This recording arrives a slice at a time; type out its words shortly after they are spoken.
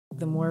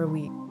the more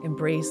we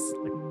embrace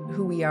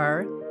who we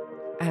are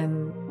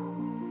and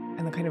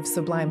and the kind of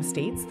sublime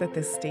states that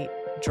this state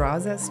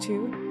draws us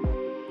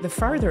to, the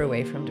farther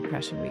away from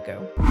depression we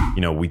go.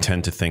 We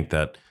tend to think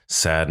that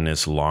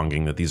sadness,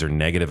 longing, that these are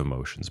negative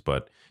emotions,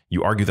 but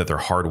you argue that they're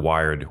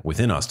hardwired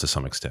within us to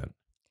some extent.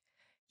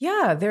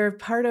 Yeah, they're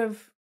part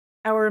of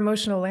our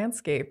emotional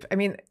landscape. I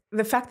mean,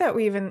 the fact that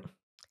we even,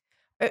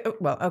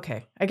 well,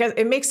 okay, I guess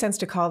it makes sense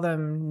to call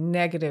them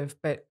negative,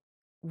 but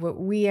what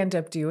we end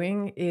up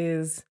doing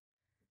is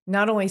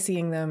not only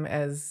seeing them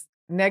as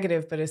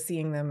negative, but as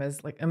seeing them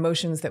as like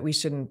emotions that we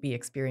shouldn't be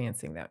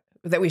experiencing,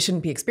 that we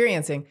shouldn't be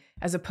experiencing,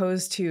 as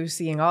opposed to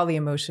seeing all the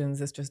emotions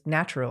as just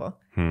natural.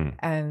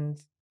 And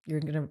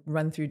you're going to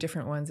run through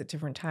different ones at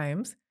different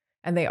times,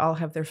 and they all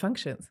have their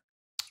functions.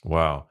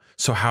 Wow.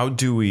 So how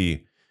do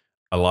we,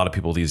 a lot of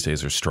people these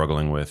days are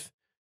struggling with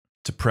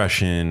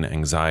depression,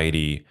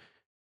 anxiety.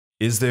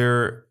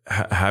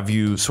 Have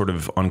you sort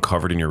of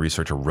uncovered in your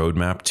research a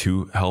roadmap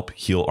to help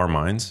heal our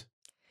minds?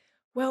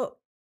 Well,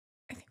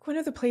 I think one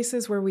of the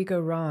places where we go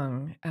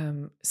wrong,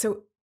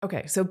 so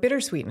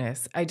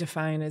bittersweetness I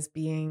define as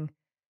being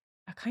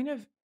a kind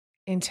of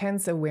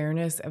intense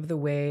awareness of the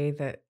way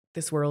that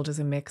this world is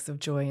a mix of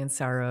joy and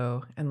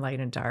sorrow and light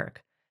and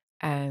dark,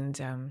 and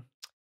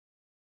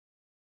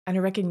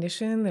a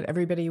recognition that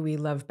everybody we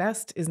love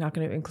best is not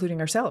going to, including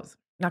ourselves,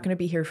 not going to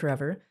be here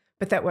forever,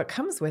 but that what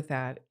comes with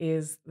that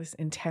is this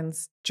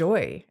intense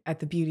joy at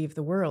the beauty of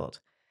the world.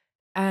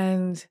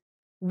 And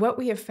what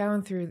we have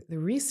found through the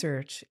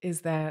research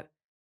is that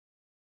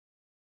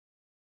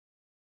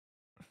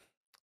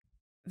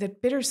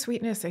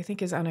bittersweetness, I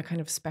think, is on a kind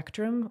of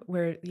spectrum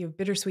where you have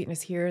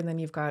bittersweetness here, and then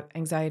you've got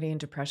anxiety and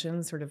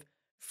depression sort of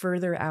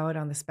further out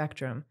on the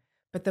spectrum.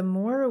 But the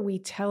more we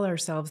tell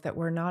ourselves that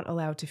we're not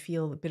allowed to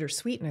feel the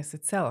bittersweetness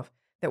itself,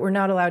 that we're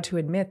not allowed to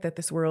admit that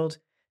this world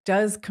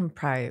does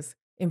comprise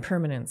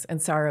impermanence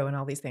and sorrow and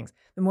all these things,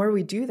 the more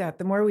we do that,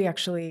 the more we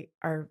actually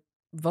are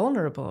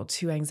vulnerable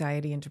to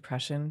anxiety and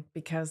depression,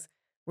 because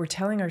we're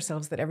telling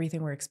ourselves that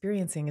everything we're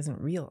experiencing isn't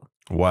real.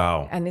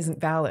 Wow. And isn't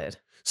valid.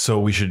 So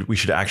we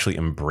should actually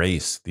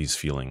embrace these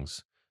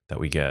feelings that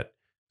we get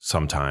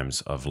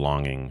sometimes of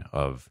longing,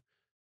 of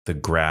the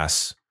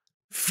grass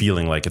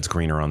feeling like it's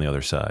greener on the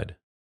other side.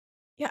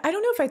 Yeah, I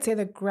don't know if I'd say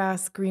the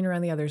grass greener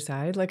on the other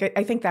side. Like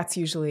I think that's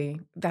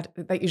usually that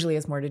usually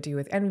has more to do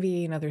with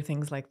envy and other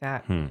things like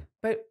that.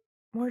 But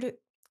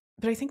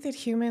I think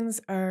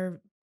that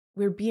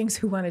we're beings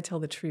who want to tell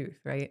the truth,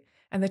 right?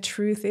 And the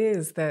truth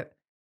is that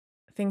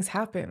things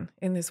happen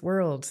in this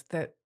world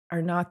that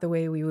are not the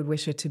way we would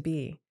wish it to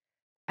be.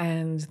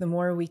 And the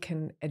more we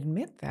can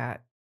admit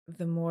that,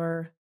 the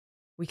more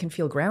we can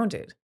feel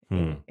grounded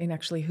in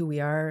actually who we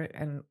are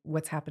and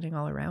what's happening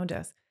all around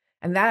us.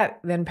 And that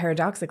then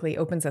paradoxically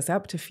opens us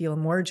up to feel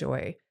more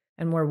joy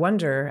and more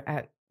wonder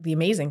at the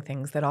amazing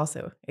things that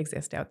also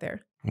exist out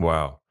there.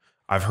 Wow.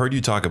 I've heard you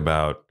talk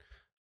about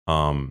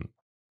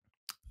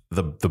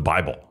the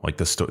Bible, like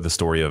the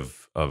story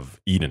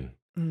of Eden,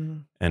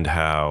 and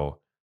how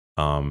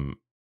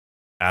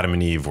Adam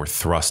and Eve were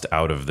thrust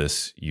out of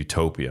this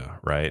utopia,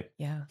 right?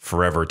 Yeah.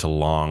 Forever to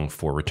long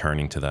for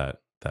returning to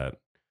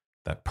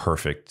that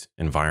perfect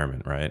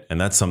environment, right? And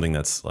that's something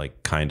that's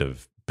like kind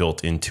of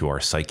built into our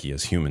psyche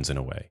as humans in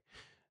a way.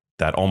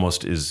 That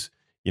almost is,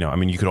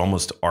 you could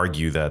almost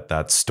argue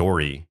that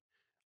story,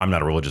 I'm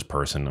not a religious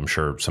person, I'm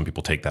sure some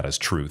people take that as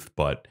truth,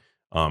 but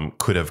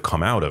could have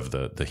come out of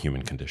the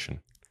human condition.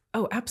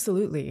 Oh,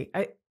 absolutely.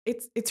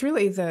 It's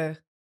really the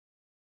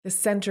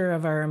center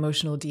of our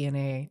emotional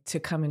DNA to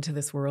come into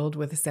this world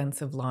with a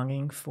sense of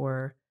longing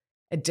for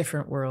a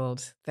different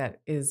world that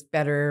is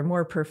better,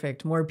 more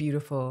perfect, more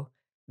beautiful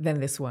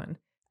than this one.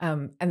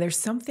 And there's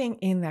something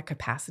in that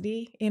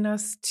capacity in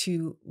us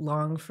to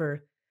long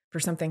for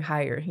something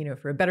higher,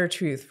 for a better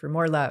truth, for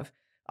more love,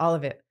 all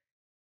of it.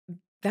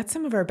 That's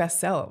some of our best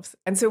selves.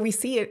 And so we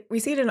see it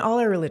in all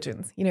our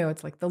religions.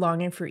 It's like the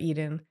longing for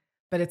Eden,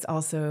 but it's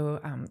also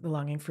the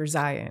longing for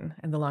Zion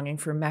and the longing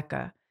for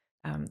Mecca.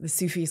 The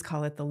Sufis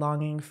call it the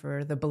longing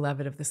for the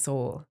beloved of the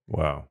soul.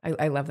 Wow.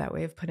 I love that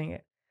way of putting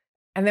it.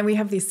 And then we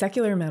have these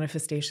secular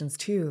manifestations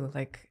too,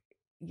 like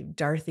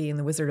Dorothy in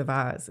The Wizard of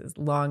Oz is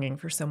longing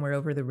for somewhere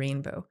over the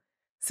rainbow.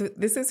 So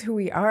this is who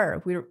we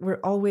are. We're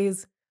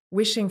always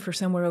wishing for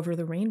somewhere over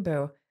the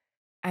rainbow.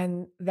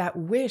 And that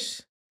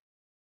wish,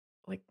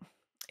 like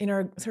in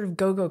our sort of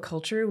go-go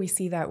culture, we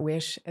see that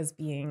wish as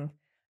being,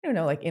 I don't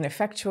know, like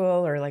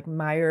ineffectual or like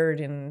mired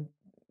in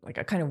like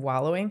a kind of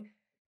wallowing.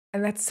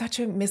 And that's such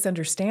a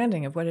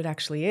misunderstanding of what it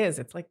actually is.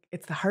 It's like,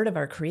 it's the heart of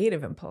our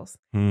creative impulse.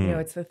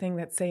 It's the thing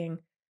that's saying,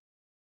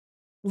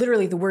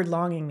 literally the word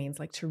longing means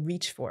like to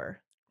reach for.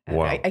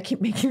 Wow. I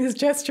keep making this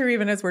gesture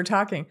even as we're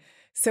talking.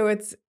 So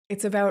it's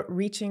about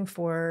reaching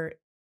for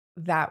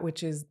that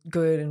which is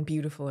good and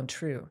beautiful and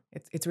true.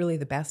 It's really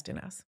the best in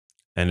us.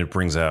 And it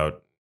brings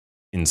out,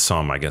 in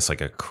some, I guess, like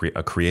a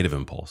creative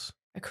impulse.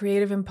 A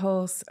creative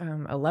impulse,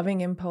 a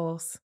loving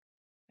impulse.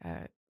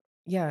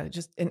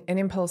 Just an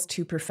impulse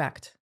to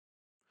perfect.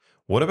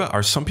 What about,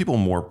 are some people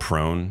more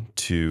prone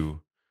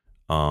to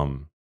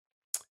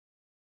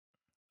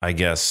I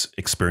guess,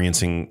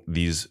 experiencing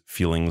these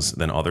feelings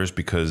than others,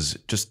 because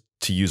just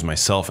to use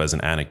myself as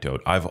an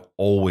anecdote, I've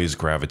always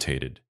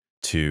gravitated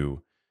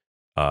to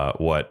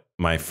what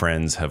my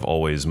friends have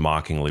always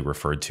mockingly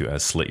referred to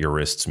as slit your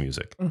wrists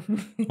music.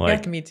 Yeah,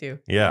 Like, me too.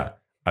 yeah,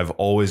 I've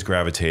always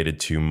gravitated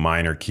to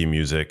minor key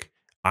music.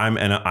 I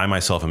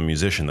myself am a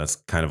musician. That's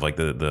kind of like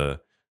the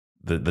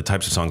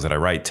types of songs that I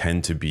write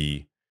tend to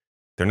be,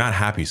 they're not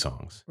happy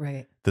songs.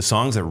 Right. The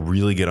songs that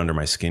really get under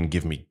my skin,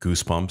 give me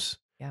goosebumps,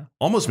 Yeah.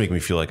 almost make me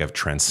feel like I've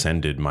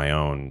transcended my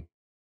own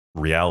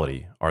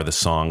reality, are the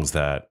songs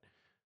that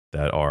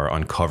are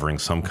uncovering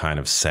some kind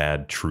of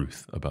sad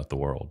truth about the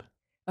world.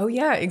 Oh,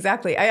 yeah,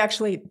 exactly. I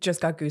actually just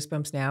got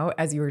goosebumps now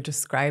as you were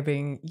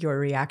describing your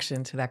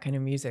reaction to that kind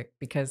of music,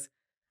 because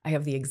I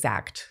have the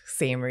exact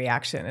same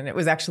reaction. And it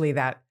was actually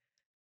that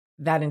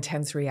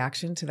intense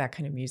reaction to that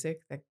kind of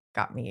music that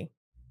got me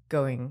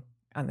going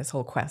on this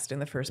whole quest in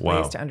the first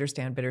place Wow. to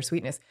understand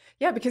bittersweetness.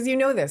 Yeah, because you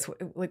know this,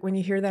 like when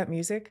you hear that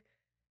music,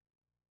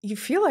 you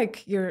feel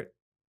like you're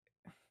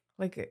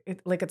like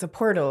it's a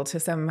portal to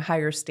some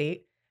higher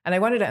state. And I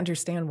wanted to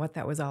understand what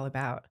that was all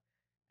about.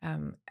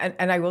 And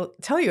I will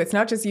tell you, it's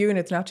not just you and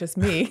it's not just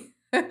me.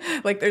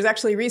 Like there's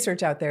actually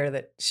research out there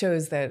that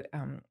shows that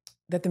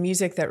that the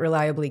music that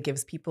reliably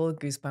gives people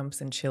goosebumps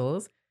and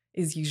chills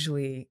is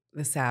usually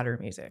the sadder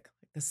music,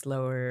 like the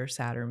slower,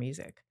 sadder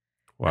music.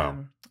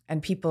 Wow.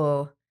 And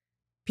people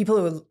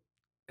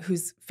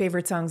whose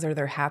favorite songs are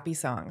their happy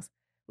songs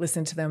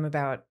listen to them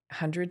about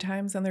 100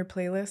 times on their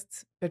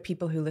playlists, but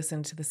people who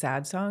listen to the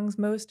sad songs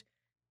most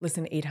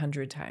listen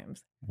 800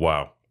 times.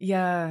 Wow.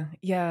 Yeah,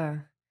 yeah.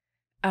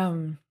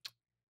 Um,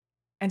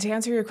 and to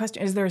answer your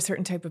question, is there a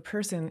certain type of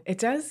person? It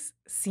does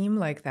seem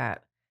like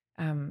that.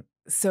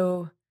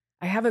 So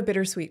I have a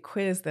bittersweet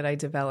quiz that I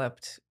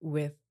developed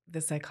with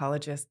the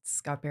psychologists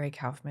Scott Barry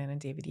Kaufman and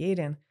David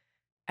Yaden.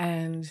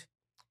 And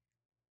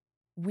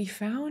we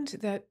found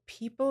that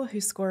people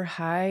who score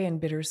high in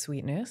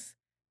bittersweetness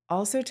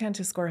also tend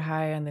to score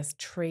high on this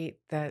trait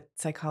that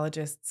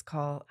psychologists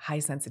call high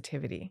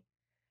sensitivity.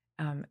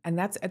 And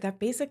that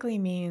basically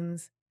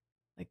means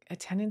like a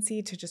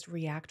tendency to just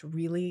react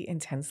really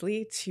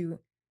intensely to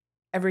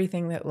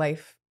everything that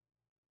life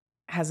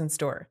has in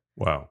store.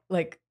 Wow.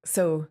 Like,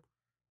 so,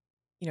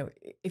 you know,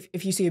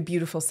 if you see a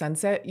beautiful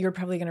sunset, you're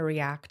probably going to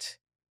react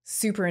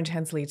super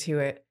intensely to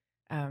it.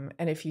 And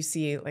if you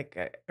see like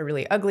a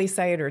really ugly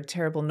sight or a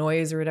terrible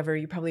noise or whatever,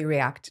 you probably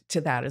react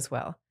to that as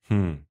well.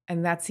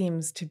 And that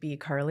seems to be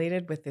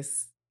correlated with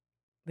this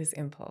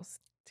impulse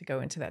to go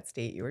into that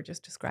state you were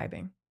just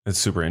describing. It's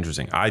super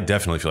interesting. I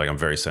definitely feel like I'm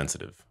very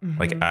sensitive.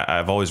 Like Mm-hmm.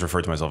 I've always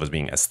referred to myself as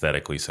being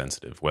aesthetically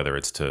sensitive, whether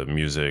it's to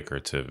music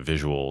or to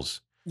visuals.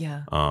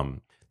 Yeah.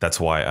 That's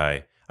why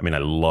I mean, I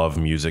love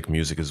music.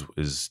 Music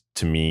is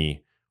to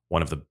me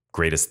one of the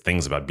greatest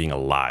things about being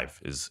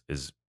alive is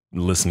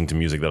listening to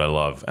music that I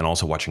love, and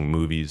also watching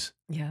movies.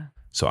 Yeah.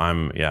 So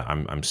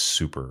I'm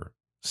super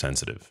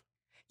sensitive.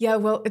 Yeah.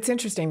 Well, it's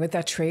interesting with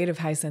that trait of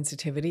high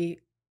sensitivity.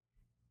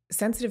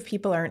 Sensitive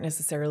people aren't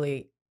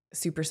necessarily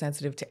super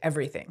sensitive to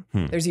everything.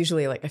 There's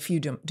usually like a few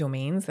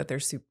domains that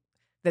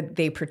that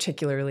they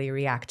particularly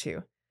react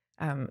to.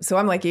 So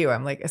I'm like you.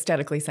 I'm like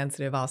aesthetically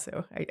sensitive.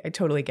 Also, I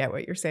totally get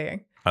what you're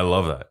saying. I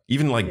love that.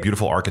 Even like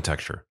beautiful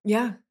architecture,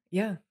 Yeah.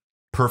 Yeah.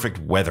 perfect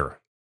weather,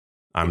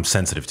 I'm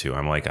sensitive to.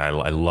 I'm like, I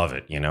love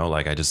it, you know,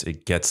 like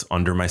it gets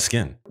under my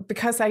skin.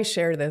 Because I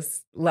share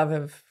this love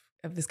of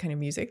this kind of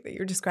music that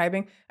you're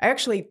describing, I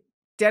actually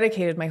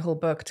dedicated my whole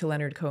book to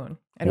Leonard Cohen.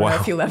 I don't know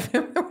if you love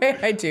him the way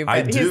I do,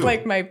 but he's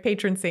like my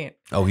patron saint.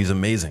 Oh, he's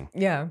amazing.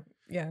 Yeah.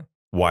 Yeah.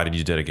 Why did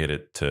you dedicate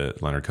it to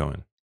Leonard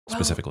Cohen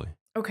specifically?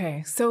 Well,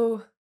 okay.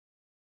 So,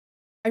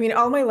 I mean,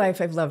 all my life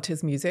I've loved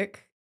his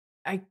music.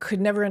 I could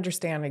never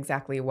understand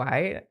exactly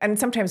why. And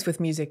sometimes with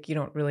music, you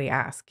don't really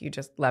ask, you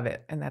just love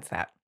it. And that's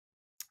that.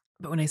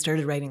 But when I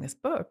started writing this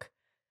book,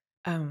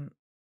 um,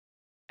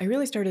 I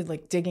really started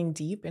like digging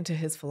deep into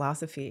his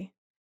philosophy.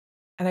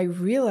 And I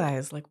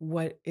realized like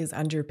what is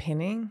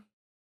underpinning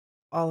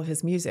all of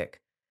his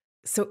music.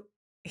 So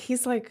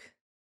he's like,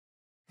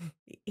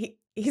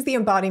 he's the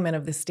embodiment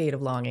of the state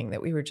of longing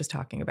that we were just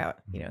talking about,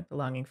 you know, the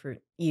longing for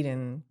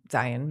Eden,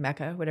 Zion,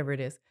 Mecca, whatever it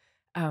is.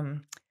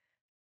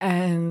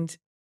 And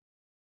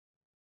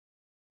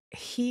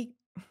he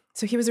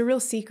was a real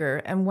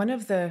seeker. And one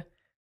of the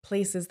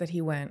places that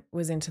he went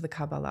was into the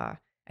Kabbalah.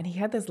 And he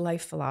had this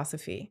life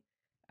philosophy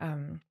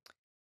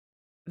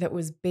that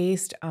was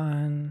based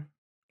on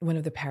one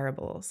of the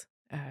parables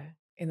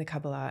in the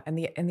Kabbalah. And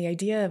the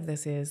idea of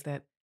this is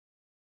that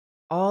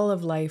all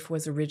of life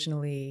was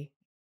originally,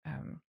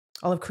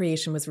 all of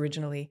creation was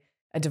originally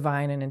a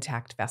divine and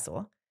intact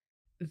vessel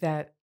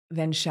that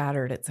then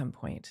shattered at some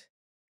point.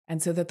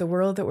 And so that the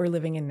world that we're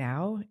living in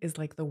now is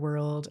like the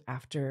world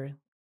after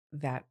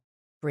that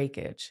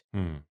breakage.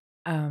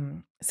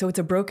 So it's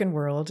a broken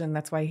world, and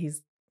that's why he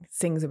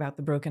sings about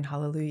the broken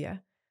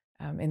hallelujah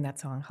in that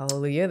song,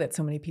 Hallelujah, that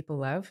so many people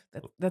love.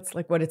 That's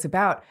like what it's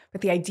about.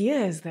 But the idea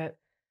is that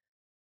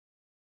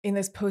in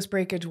this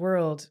post-breakage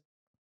world,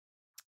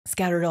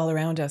 scattered all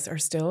around us are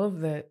still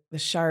the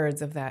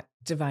shards of that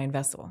divine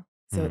vessel.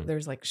 So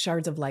there's like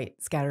shards of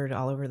light scattered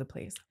all over the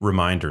place.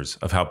 Reminders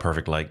of how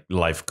perfect like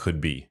life could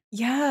be.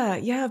 Yeah,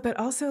 yeah, but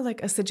also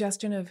like a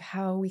suggestion of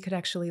how we could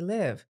actually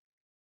live,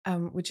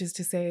 which is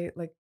to say,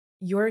 like,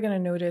 you're going to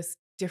notice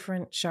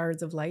different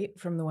shards of light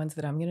from the ones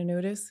that I'm going to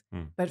notice.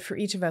 But for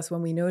each of us,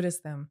 when we notice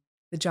them,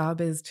 the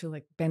job is to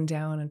like bend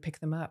down and pick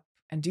them up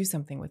and do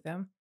something with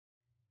them.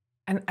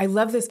 And I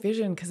love this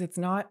vision because it's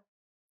not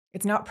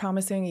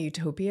promising a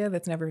utopia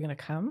that's never going to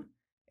come.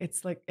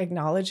 It's like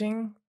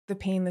acknowledging the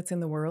pain that's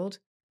in the world,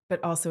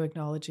 but also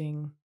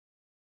acknowledging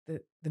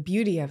the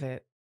beauty of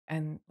it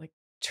and like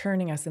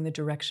turning us in the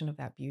direction of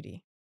that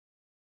beauty,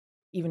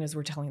 even as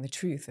we're telling the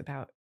truth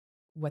about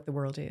what the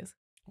world is.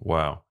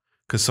 Wow.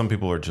 Because some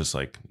people are just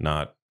like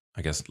not,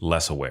 I guess,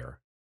 less aware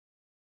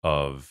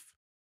of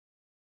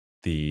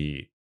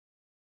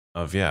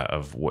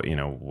of what,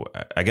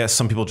 I guess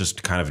some people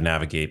just kind of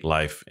navigate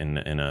life in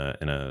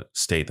a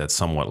state that's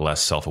somewhat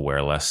less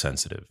self-aware, less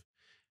sensitive.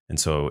 And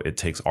so it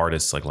takes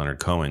artists like Leonard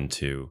Cohen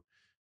to,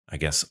 I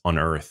guess,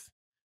 unearth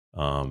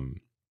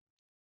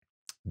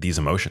these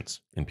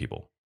emotions in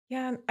people.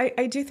 Yeah, and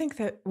I do think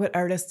that what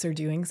artists are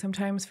doing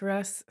sometimes for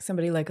us,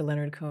 somebody like a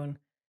Leonard Cohen,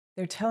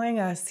 they're telling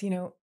us,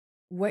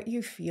 what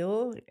you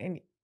feel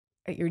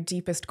at your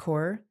deepest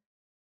core,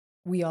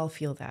 we all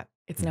feel that.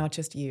 It's not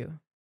just you.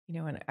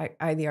 And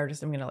I, the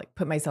artist, I'm going to like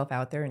put myself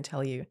out there and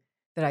tell you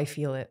that I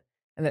feel it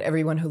and that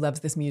everyone who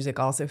loves this music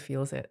also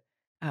feels it.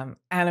 And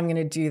I'm going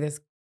to do this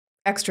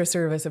extra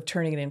service of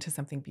turning it into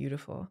something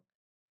beautiful.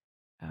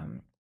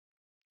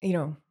 You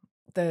know,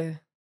 the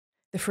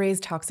phrase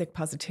toxic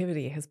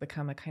positivity has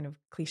become a kind of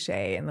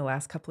cliche in the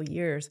last couple of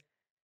years.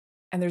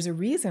 And there's a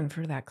reason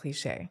for that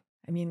cliche.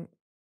 I mean,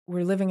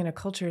 we're living in a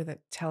culture that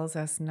tells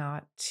us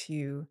not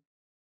to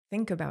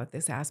think about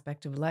this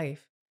aspect of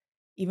life,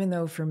 even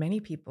though for many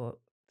people,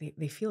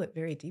 they feel it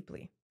very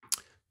deeply.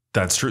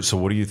 That's true. So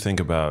what do you think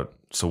about,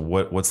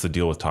 what's the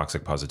deal with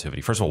toxic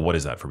positivity? First of all, what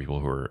is that for people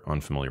who are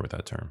unfamiliar with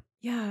that term?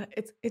 Yeah,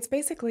 it's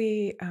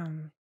basically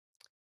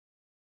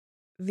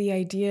the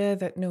idea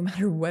that no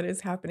matter what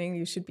is happening,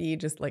 you should be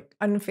just like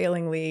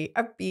unfailingly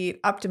upbeat,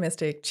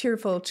 optimistic,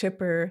 cheerful,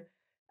 chipper.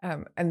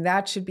 And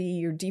that should be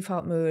your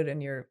default mood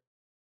and your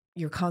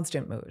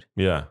constant mood.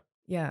 Yeah.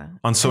 Yeah.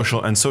 On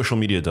social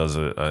media does,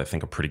 I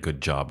think, a pretty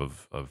good job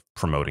of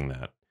promoting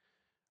that,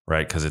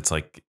 right? Because it's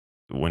like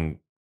when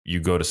you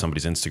go to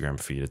somebody's Instagram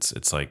feed,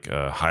 it's like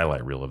a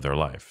highlight reel of their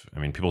life. I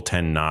mean, people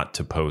tend not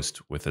to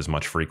post with as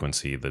much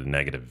frequency the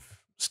negative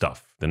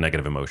stuff, the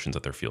negative emotions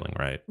that they're feeling,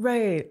 right?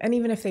 Right. And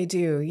even if they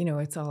do,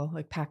 it's all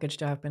like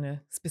packaged up in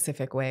a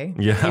specific way.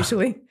 Yeah.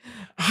 Usually.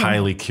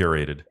 Highly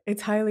curated.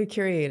 It's highly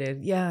curated.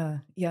 Yeah.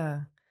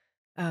 Yeah.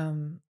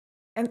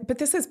 But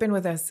this has been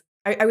with us.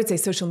 I would say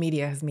social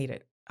media has made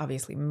it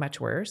obviously much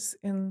worse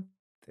in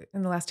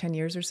the last 10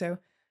 years or so.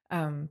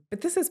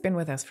 But this has been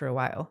with us for a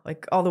while,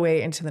 like all the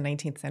way into the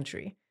 19th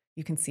century.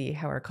 You can see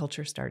how our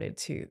culture started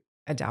to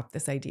adopt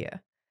this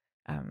idea.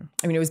 I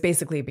mean, it was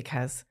basically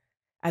because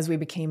as we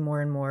became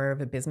more and more of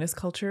a business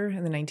culture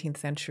in the 19th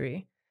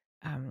century,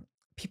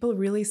 people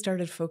really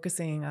started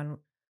focusing on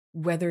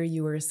whether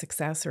you were a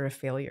success or a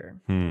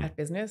failure at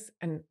business,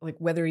 and like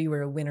whether you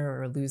were a winner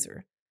or a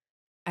loser.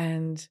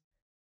 And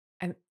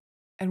and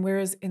and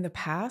whereas in the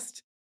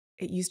past,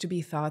 it used to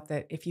be thought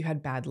that if you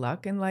had bad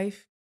luck in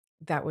life,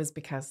 that was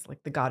because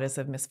like the goddess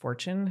of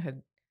misfortune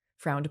had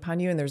frowned upon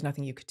you and there's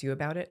nothing you could do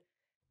about it.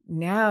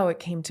 Now it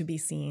came to be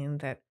seen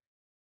that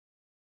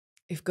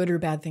if good or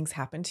bad things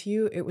happened to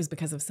you, it was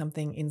because of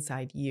something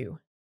inside you.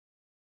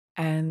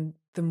 And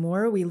the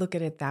more we look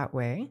at it that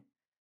way,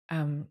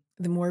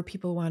 the more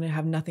people want to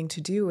have nothing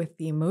to do with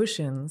the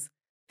emotions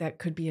that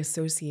could be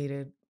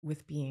associated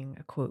with being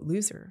a quote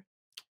loser.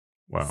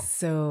 Wow.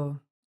 So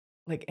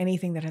like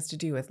anything that has to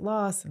do with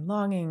loss and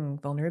longing,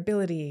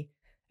 vulnerability,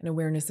 and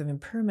awareness of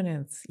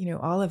impermanence,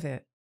 all of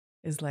it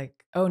is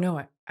like, oh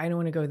no, I don't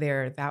want to go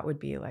there. That would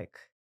be like,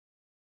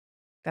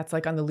 that's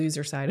like on the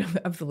loser side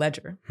of the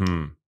ledger.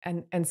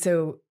 And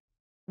so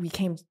we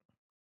came,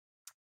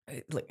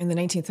 like in the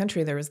 19th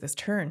century, there was this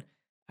turn.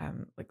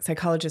 Like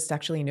psychologists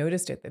actually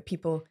noticed it, that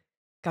people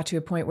got to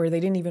a point where they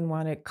didn't even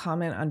want to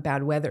comment on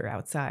bad weather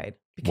outside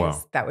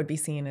because that would be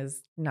seen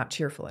as not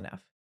cheerful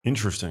enough.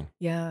 Interesting.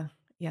 Yeah.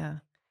 Yeah.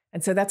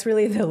 And so that's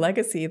really the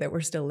legacy that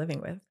we're still living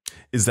with.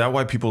 Is that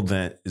why people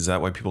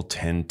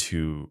tend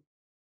to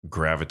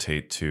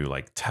gravitate to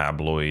like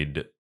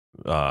tabloid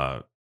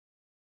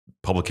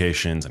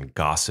publications and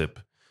gossip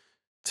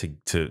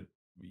to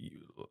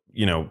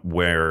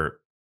where,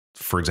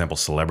 for example,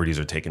 celebrities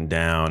are taken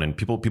down and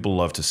people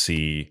love to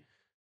see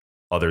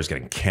others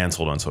getting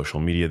canceled on social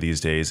media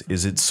these days?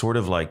 Is it sort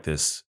of like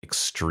this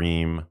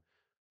extreme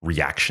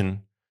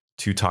reaction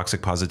to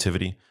toxic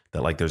positivity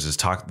that like there's this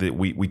talk that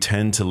we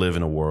tend to live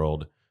in a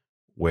world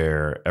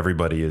where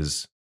everybody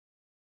is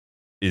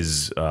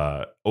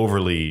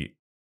overly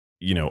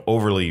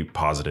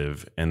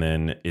positive, and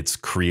then it's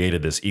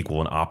created this equal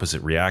and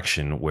opposite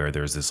reaction where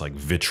there's this like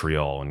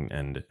vitriol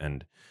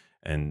and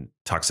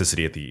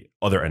toxicity at the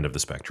other end of the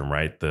spectrum,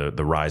 right?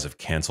 The rise of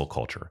cancel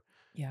culture.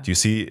 Yeah. Do you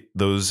see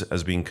those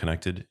as being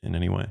connected in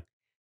any way?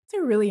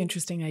 It's a really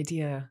interesting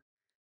idea.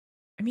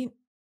 I mean,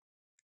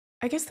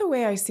 I guess the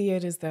way I see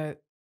it is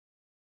that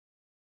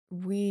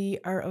we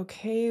are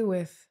okay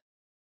with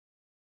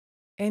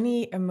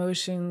any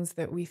emotions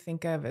that we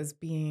think of as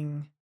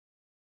being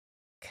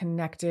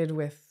connected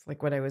with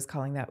like what I was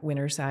calling that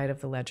winner side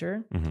of the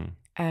ledger. Mm-hmm.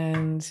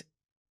 And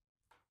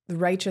the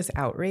righteous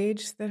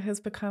outrage that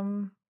has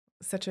become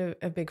such a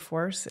big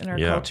force in our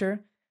Yeah. culture.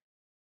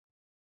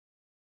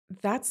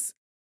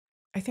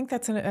 I think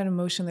that's an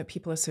emotion that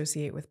people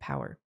associate with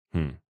power.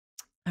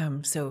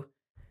 Hmm. So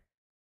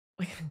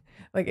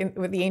like,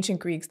 with the ancient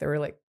Greeks,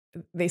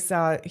 they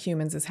saw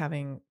humans as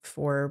having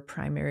four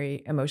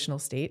primary emotional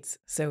states.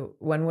 So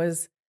one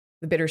was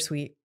the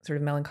bittersweet sort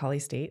of melancholy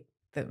state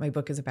that my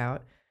book is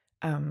about.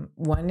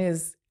 One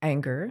is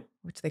anger,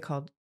 which they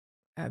called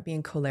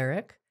being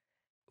choleric.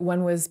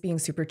 One was being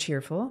super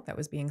cheerful, that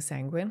was being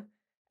sanguine.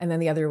 And then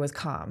the other was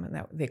calm, and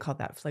that they called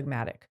that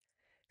phlegmatic.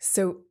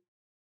 So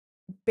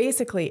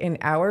basically, in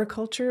our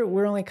culture,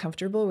 we're only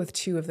comfortable with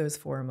two of those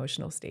four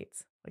emotional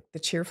states, like the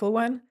cheerful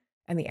one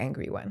and the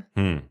angry one.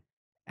 Hmm.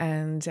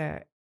 And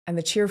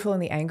the cheerful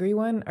and the angry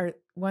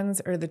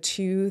ones are the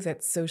two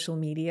that social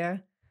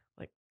media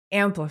like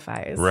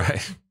amplifies.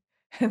 Right.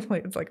 And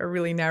like, it's like a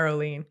really narrow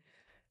lane.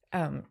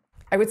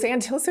 I would say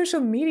until social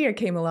media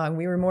came along,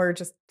 we were more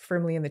just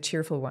firmly in the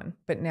cheerful one.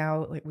 But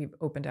now, like, we've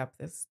opened up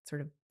this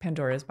sort of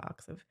Pandora's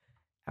box of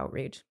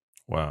outrage.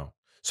 Wow.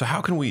 So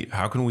how can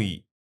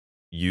we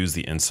use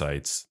the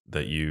insights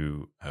that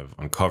you have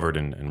uncovered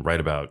and write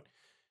about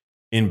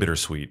in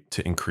Bittersweet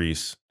to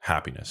increase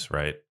happiness,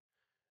 right?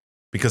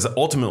 Because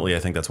ultimately, I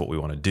think that's what we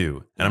want to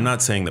do. And I'm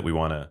not saying that we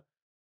want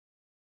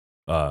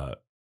to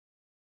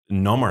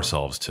numb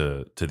ourselves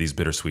to these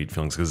bittersweet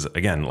feelings, because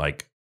again,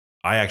 like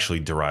I actually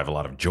derive a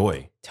lot of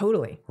joy,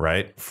 Totally.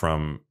 right,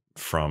 from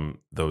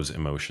those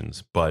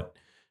emotions. But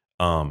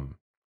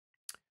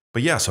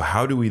yeah, so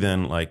how do we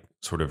then like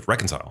sort of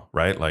reconcile,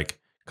 right? Like,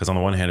 because on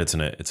the one hand,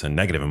 it's a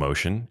negative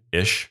emotion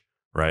ish,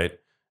 right?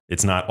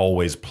 It's not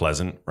always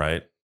pleasant,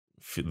 right?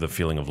 The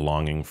feeling of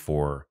longing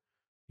for,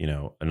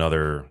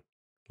 another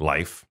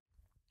life.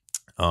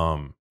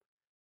 Um,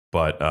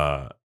 but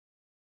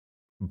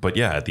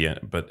yeah, at the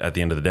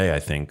end of the day, I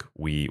think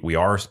we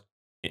are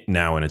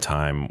now in a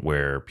time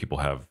where people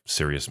have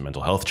serious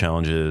mental health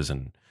challenges,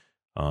 and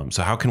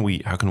so how can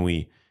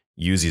we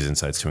use these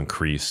insights to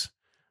increase,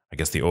 I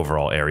guess, the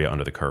overall area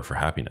under the curve for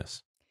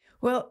happiness?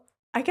 Well,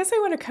 I guess I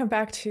want to come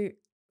back to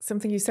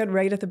something you said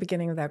right at the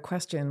beginning of that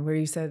question, where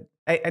you said,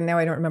 and now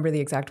I don't remember the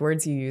exact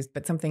words you used,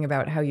 but something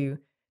about how you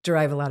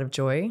derive a lot of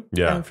joy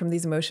Yeah. from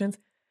these emotions.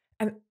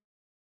 And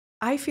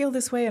I feel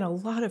this way, and a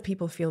lot of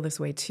people feel this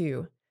way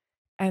too.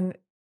 And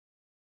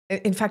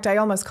in fact, I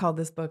almost called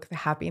this book "The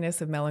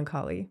Happiness of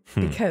Melancholy"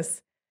 Hmm.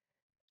 because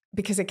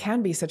it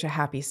can be such a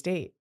happy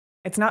state.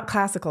 It's not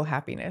classical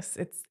happiness.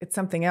 It's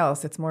something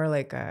else. It's more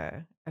like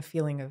a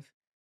feeling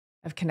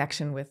of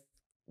connection with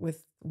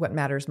what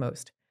matters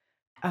most.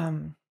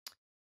 Um,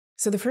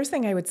 so the first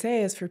thing I would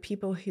say is for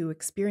people who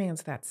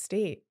experience that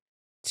state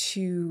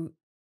to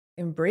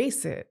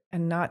embrace it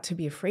and not to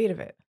be afraid of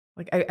it.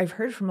 Like I've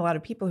heard from a lot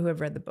of people who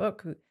have read the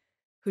book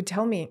who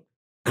tell me,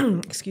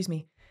 excuse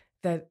me,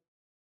 that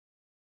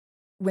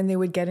when they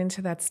would get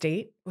into that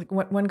state, like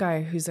one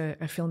guy who's a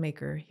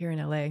filmmaker here in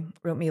LA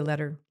wrote me a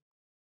letter,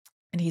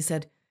 and he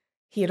said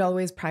he had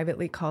always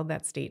privately called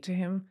that state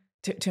to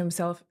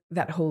himself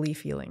that holy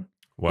feeling,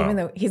 even Wow.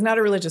 though he's not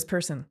a religious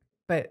person,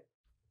 but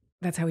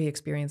that's how he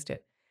experienced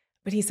it.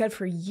 But he said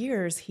for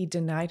years he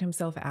denied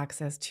himself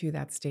access to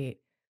that state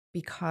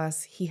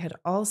because he had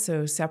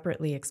also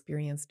separately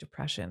experienced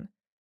depression,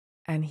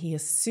 and he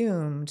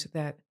assumed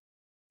that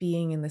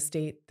being in the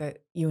state that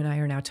you and I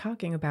are now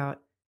talking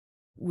about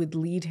would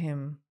lead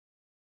him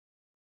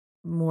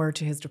more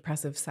to his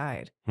depressive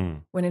side. Hmm.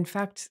 When in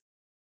fact,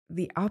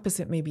 the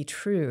opposite may be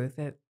true,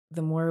 that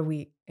the more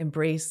we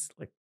embrace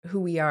like who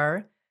we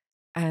are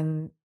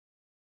and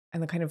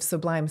the kind of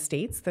sublime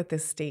states that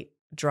this state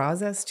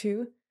draws us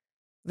to,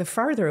 the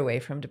farther away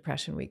from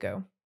depression we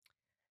go.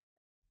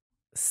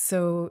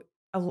 So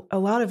a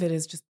lot of it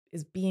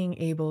is being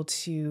able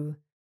to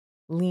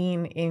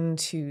lean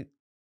into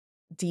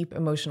deep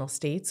emotional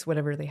states,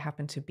 whatever they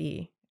happen to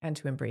be, and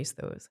to embrace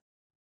those.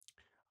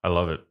 I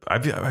love it. I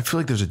feel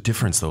like there's a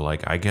difference though.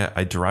 Like I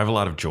derive a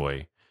lot of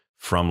joy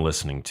from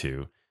listening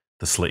to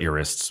the Slit Your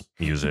Wrists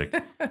music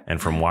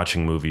and from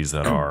watching movies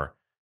that are,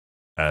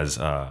 as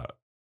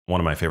one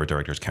of my favorite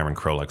directors, Cameron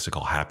Crowe, likes to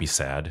call happy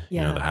sad.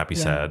 Yeah, The happy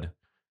yeah. sad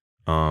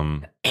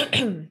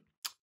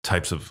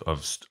types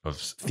of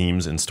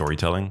themes in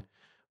storytelling.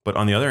 But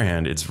on the other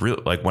hand, it's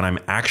real, like when I'm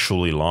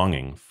actually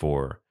longing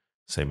for,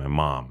 say, my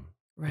mom,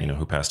 Right.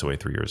 who passed away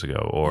 3 years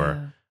ago, or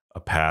Yeah. a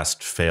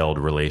past failed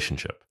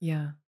relationship.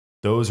 Yeah.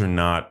 Those are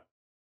not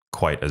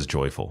quite as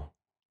joyful.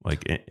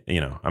 Like,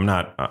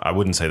 I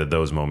wouldn't say that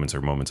those moments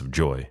are moments of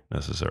joy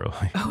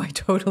necessarily. Oh, I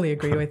totally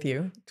agree with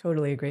you.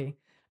 Totally agree.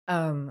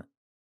 I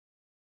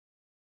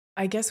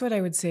guess what I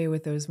would say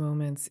with those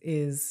moments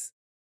is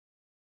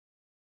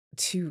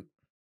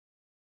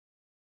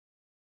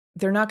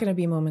they're not going to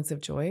be moments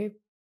of joy,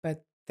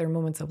 but they're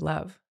moments of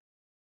love.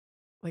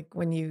 Like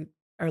when you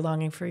are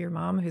longing for your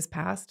mom who's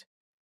passed,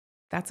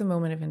 that's a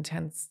moment of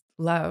intense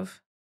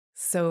love.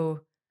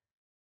 So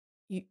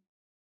you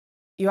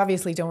you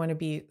obviously don't want to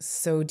be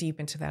so deep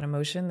into that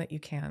emotion that you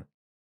can't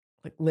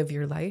like live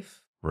your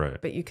life,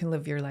 Right. but you can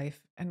live your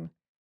life and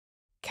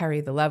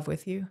carry the love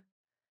with you.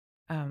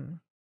 Um,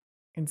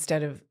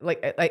 Instead of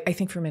like, I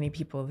think for many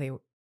people, they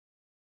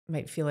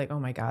might feel like, oh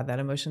my God, that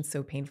emotion's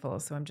so painful.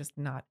 So I'm just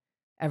not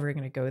ever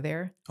going to go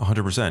there.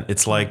 100%.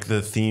 It's Yeah. like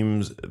the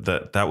themes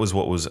that was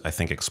what was, I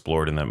think,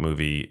 explored in that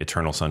movie,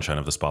 Eternal Sunshine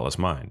of the Spotless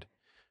Mind.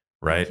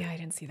 Right. Oh, yeah, I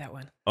didn't see that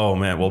one. Oh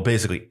man. Well,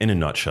 basically, in a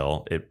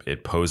nutshell,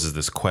 it poses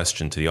this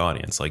question to the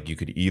audience. Like you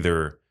could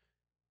either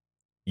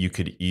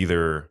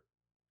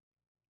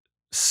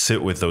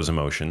sit with those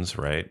emotions,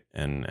 right?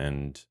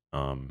 And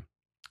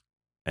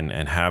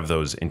have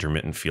those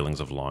intermittent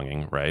feelings of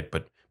longing, right?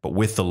 But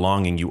with the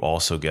longing, you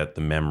also get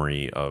the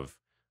memory of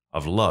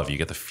love. You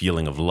get the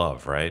feeling of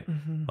love, right?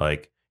 Mm-hmm.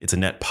 Like it's a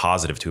net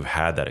positive to have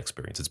had that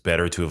experience. It's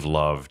better to have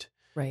loved.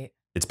 Right.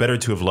 It's better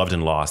to have loved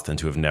and lost than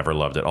to have never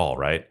loved at all,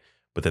 right?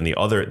 But then the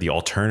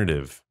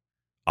alternative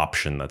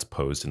option that's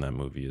posed in that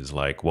movie is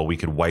like, well, we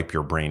could wipe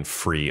your brain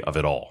free of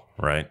it all,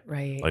 right?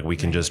 Right. Like we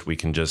can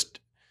just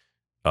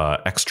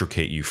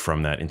extricate you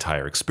from that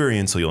entire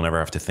experience, so you'll never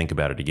have to think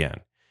about it again.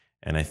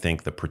 And I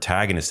think the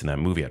protagonist in that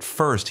movie, at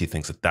first, he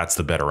thinks that that's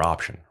the better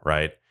option,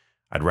 right?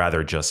 I'd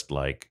rather just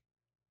like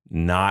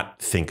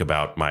not think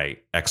about my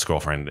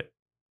ex-girlfriend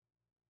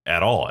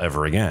at all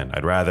ever again.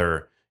 I'd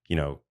rather,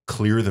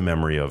 clear the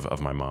memory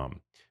of my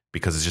mom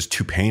because it's just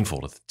too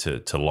painful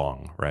to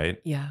long, right?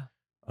 Yeah.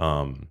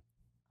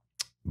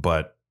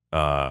 But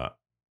I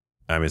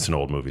mean, it's an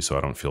old movie, so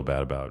I don't feel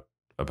bad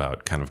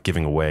about kind of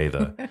giving away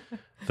the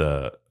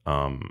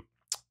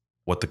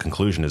what the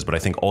conclusion is. But I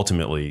think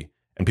ultimately,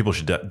 and people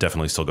should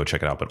definitely still go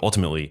check it out. But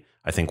ultimately,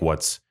 I think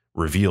what's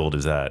revealed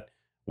is that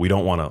we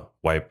don't want to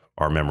wipe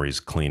our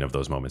memories clean of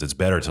those moments. It's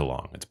better to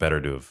long. It's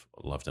better to have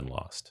loved and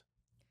lost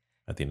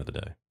at the end of the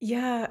day.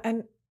 Yeah.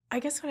 And I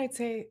guess what I'd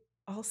say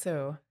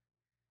also,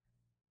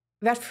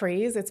 that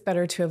phrase, it's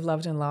better to have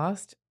loved and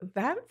lost,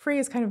 that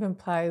phrase kind of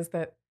implies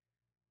that,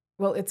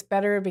 well, it's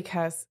better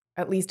because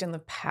at least in the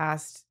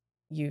past,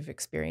 you've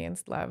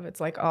experienced love. It's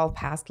like all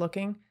past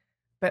looking.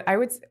 But I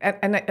would,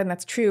 and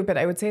that's true, but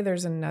I would say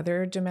there's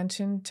another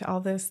dimension to all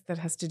this that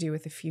has to do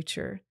with the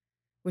future,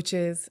 which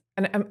is,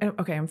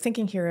 I'm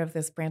thinking here of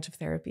this branch of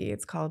therapy.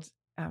 It's called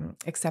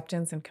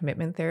acceptance and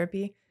commitment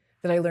therapy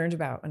that I learned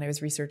about when I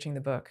was researching the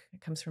book.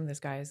 It comes from this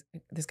guy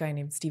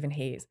named Stephen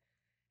Hayes.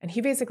 And he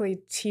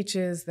basically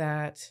teaches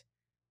that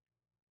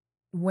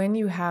when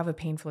you have a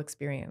painful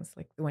experience,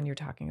 like the one you're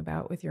talking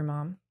about with your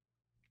mom,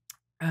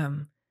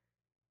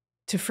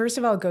 to first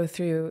of all go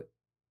through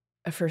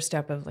a first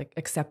step of like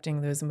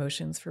accepting those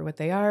emotions for what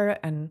they are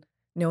and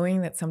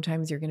knowing that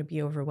sometimes you're going to be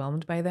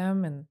overwhelmed by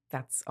them, and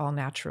that's all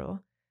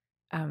natural.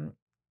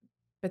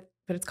 But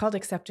it's called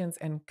acceptance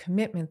and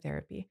commitment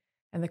therapy.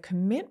 And the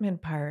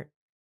commitment part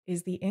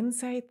is the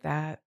insight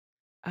that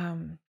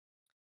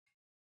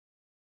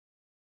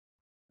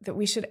that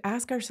we should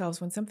ask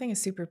ourselves when something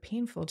is super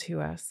painful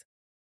to us,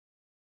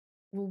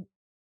 well,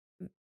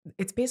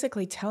 it's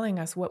basically telling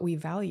us what we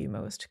value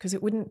most, because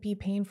it wouldn't be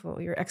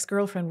painful. Your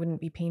ex-girlfriend wouldn't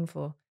be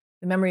painful.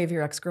 The memory of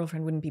your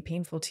ex-girlfriend wouldn't be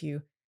painful to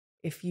you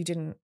if you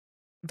didn't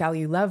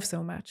value love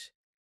so much.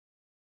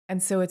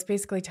 And so it's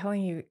basically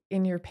telling you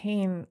in your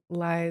pain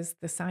lies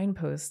the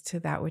signpost to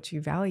that which you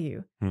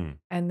value.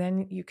 And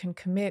then you can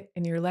commit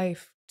in your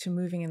life to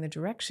moving in the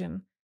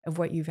direction of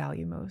what you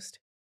value most.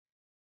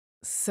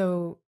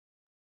 So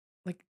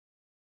like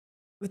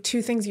the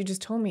two things you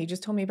just told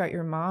me about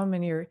your mom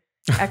and your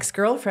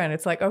ex-girlfriend.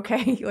 It's like,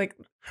 okay, like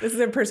this is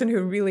a person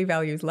who really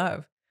values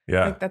love.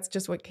 Yeah. Like that's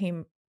just what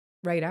came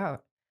right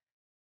out.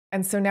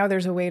 And so now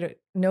there's a way to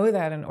know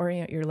that and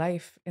orient your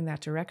life in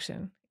that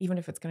direction, even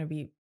if it's going to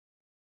be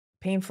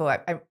painful.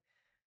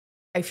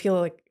 I feel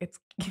like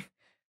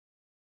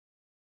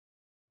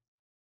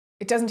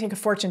it doesn't take a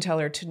fortune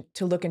teller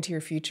to look into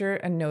your future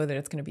and know that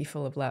it's going to be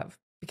full of love,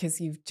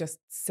 because you've just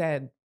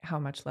said how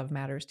much love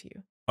matters to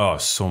you. Oh,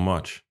 so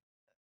much.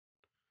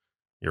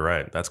 You're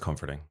right. That's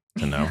comforting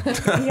to know.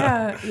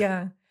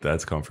 Yeah.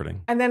 That's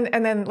comforting. And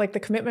then like the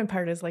commitment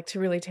part is like to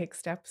really take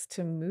steps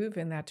to move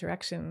in that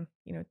direction,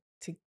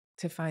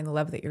 to find the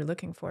love that you're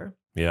looking for.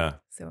 Yeah.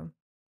 So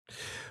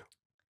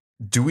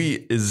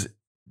is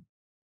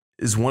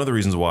one of the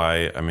reasons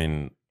why, I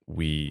mean,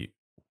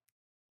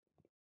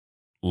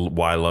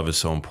 why love is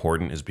so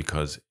important is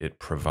because it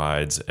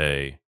provides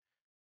a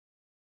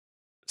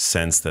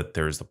sense that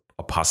there's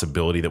a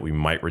possibility that we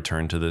might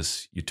return to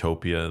this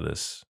utopia,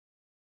 this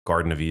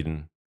Garden of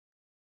Eden.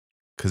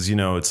 Because,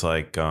 it's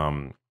like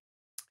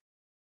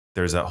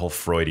there's that whole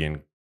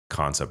Freudian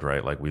concept,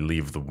 right? Like we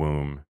leave the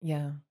womb.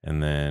 Yeah.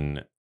 And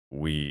then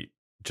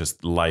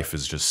life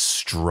is just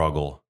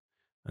struggle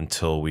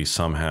until we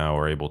somehow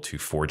are able to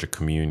forge a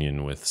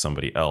communion with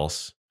somebody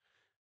else,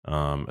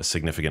 a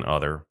significant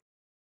other.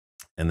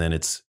 And then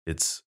it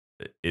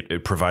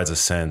provides a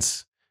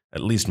sense,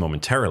 at least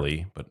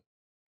momentarily, but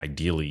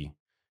ideally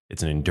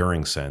it's an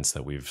enduring sense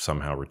that we've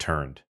somehow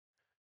returned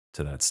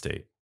to that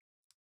state.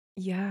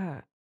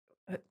 Yeah.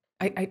 Uh,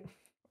 I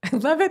I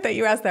love it that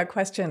you asked that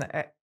question.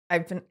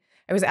 I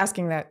was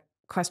asking that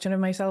question of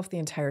myself the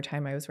entire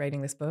time I was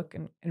writing this book,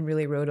 and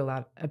really wrote a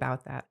lot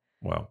about that.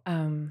 Wow.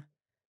 Um,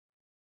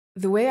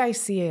 the way I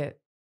see it,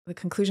 the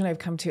conclusion I've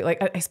come to,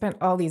 like I spent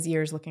all these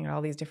years looking at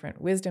all these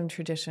different wisdom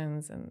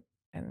traditions and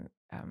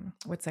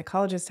what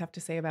psychologists have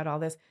to say about all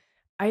this.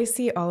 I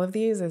see all of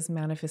these as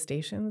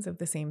manifestations of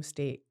the same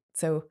state.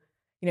 So,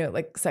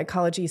 like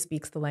psychology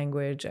speaks the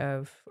language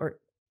of, or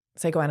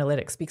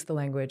psychoanalytic speaks the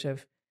language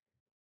of,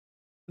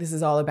 this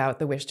is all about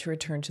the wish to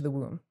return to the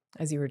womb,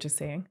 as you were just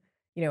saying,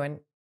 and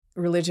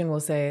religion will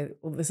say,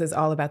 well, this is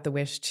all about the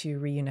wish to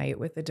reunite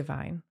with the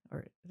divine,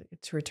 or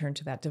to return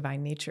to that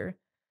divine nature.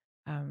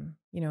 And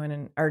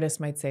an artist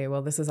might say,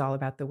 well, this is all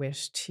about the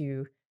wish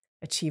to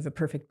achieve a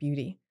perfect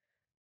beauty.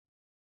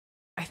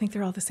 I think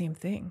they're all the same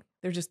thing.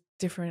 They're just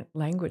different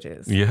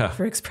languages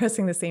for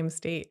expressing the same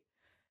state.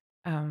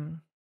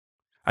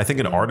 I think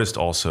an artist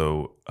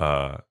also,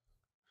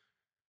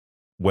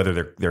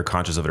 whether they're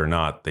conscious of it or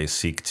not, they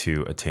seek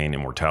to attain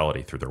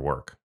immortality through their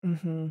work,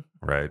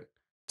 right?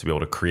 To be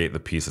able to create the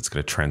piece that's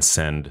going to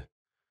transcend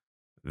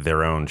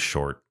their own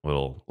short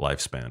little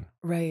lifespan.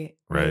 Right.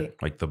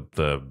 Like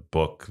the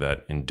book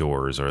that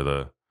endures, or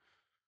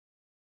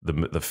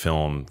the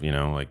film,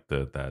 like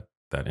that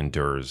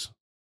endures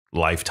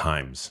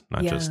lifetimes,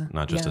 not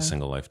just a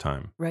single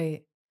lifetime.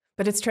 Right.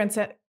 But it's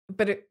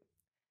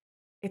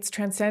it's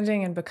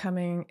transcending and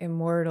becoming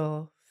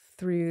immortal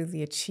through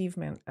the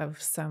achievement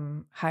of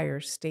some higher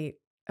state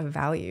of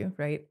value,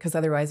 right? Because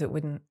otherwise it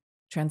wouldn't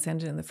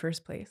transcend it in the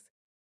first place.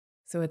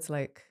 So it's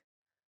like,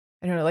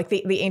 I don't know, like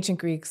the ancient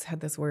Greeks had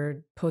this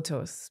word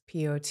potos,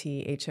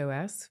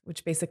 Pothos,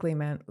 which basically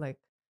meant like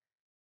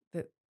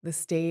the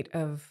state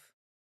of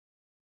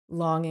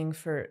longing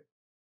for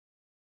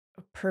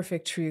a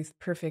perfect truth,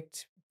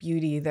 perfect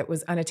beauty that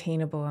was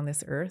unattainable on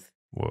this earth.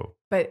 Whoa.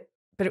 But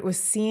it was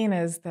seen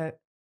as that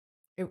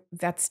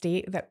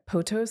state, that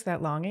potos,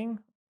 that longing,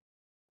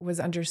 was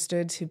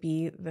understood to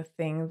be the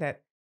thing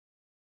that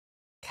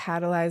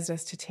catalyzed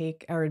us to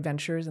take our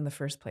adventures in the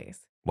first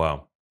place.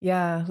 Wow.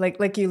 Yeah,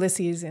 like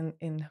Ulysses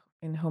in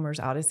Homer's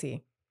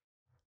Odyssey.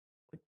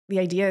 The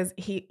idea is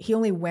he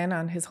only went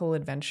on his whole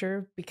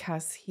adventure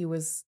because he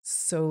was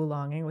so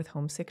longing with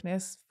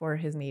homesickness for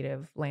his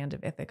native land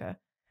of Ithaca.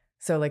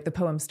 So like the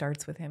poem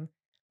starts with him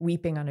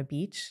weeping on a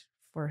beach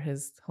for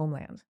his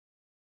homeland.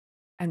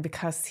 And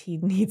because he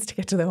needs to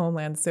get to the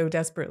homeland so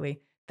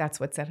desperately, that's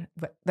what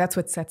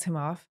sets him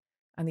off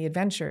on the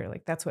adventure.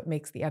 Like that's what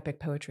makes the epic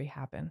poetry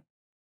happen.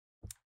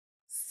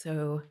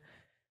 So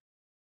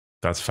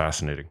that's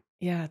fascinating.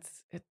 Yeah,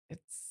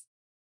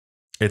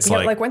 it's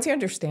like once you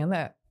understand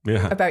that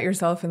about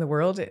yourself and the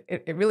world,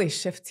 it really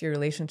shifts your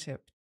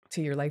relationship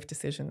to your life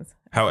decisions.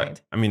 I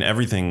mean,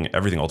 everything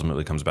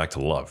ultimately comes back to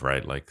love,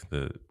 right? Like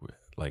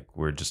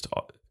we're just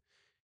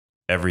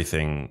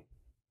everything.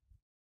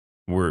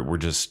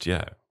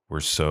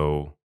 We're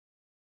so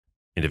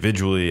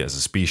individually as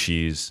a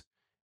species.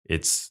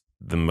 It's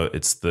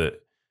the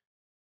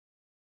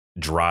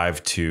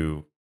drive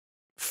to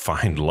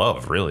find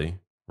love, really,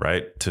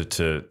 right?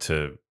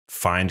 To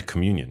find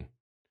communion.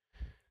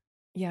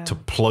 Yeah. To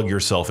plug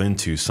yourself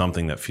into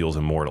something that feels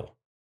immortal,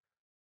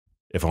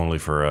 if only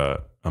for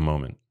a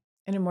moment.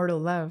 An immortal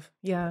love.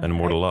 Yeah. An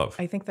immortal love.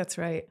 I think that's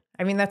right.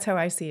 I mean, that's how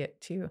I see it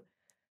too.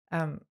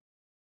 I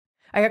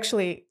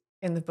actually,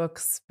 in the book,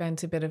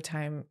 spent a bit of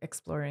time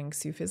exploring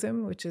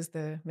Sufism, which is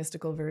the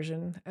mystical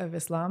version of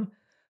Islam.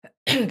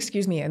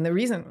 Excuse me. And the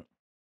reason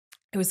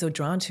I was so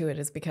drawn to it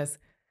is because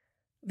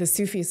the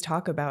Sufis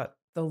talk about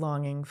the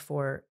longing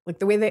for, like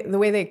the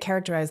way they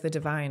characterize the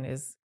divine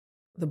is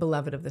the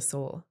beloved of the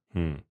soul.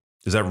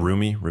 Is that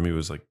Rumi? Rumi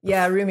was like...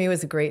 Rumi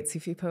was a great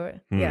Sufi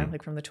poet. Yeah,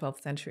 like from the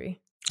 12th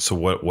century. So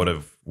what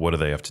do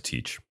they have to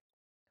teach?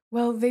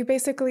 Well,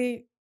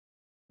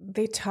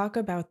 they talk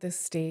about this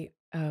state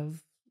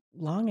of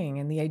longing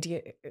and the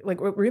idea,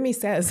 like what Rumi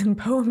says in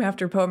poem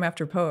after poem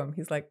after poem.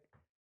 He's like,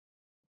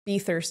 be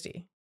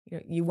thirsty.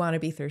 You want to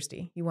be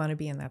thirsty. You want to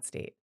be in that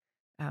state.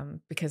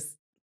 Because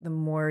the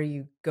more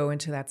you go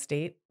into that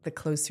state, the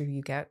closer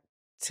you get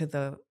to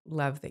the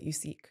love that you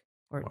seek,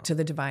 or to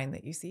the divine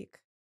that you seek.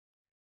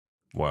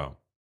 Wow.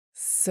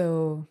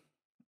 So,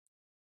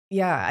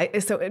 yeah.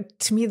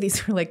 To me,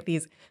 these are like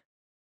these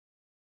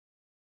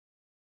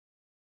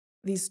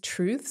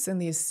truths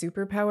and these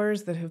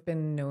superpowers that have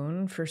been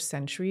known for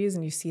centuries,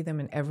 and you see them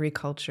in every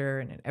culture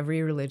and in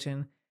every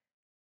religion.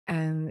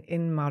 And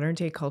in modern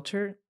day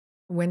culture,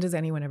 when does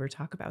anyone ever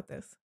talk about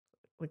this?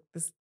 Like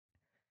this,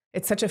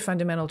 it's such a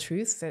fundamental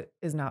truth that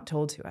is not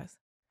told to us.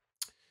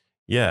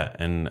 Yeah,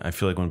 and I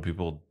feel like when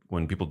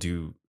people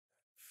do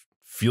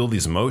feel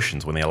these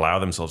emotions, when they allow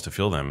themselves to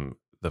feel them,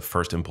 the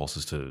first impulse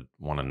is to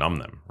want to numb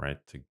them, right?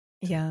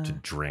 To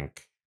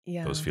drink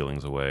those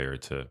feelings away, or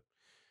to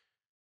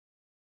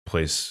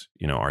place,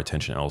 our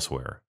attention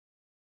elsewhere.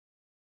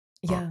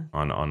 Yeah.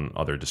 On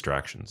other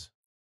distractions.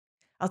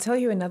 I'll tell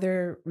you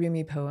another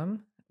Rumi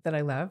poem that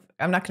I love.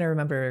 I'm not going to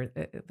remember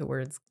the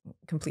words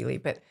completely,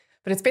 but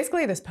it's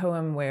basically this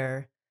poem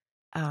where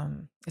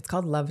it's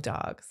called Love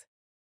Dogs.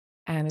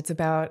 And it's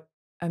about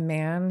a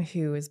man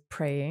who is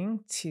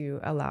praying to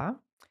Allah.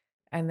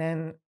 And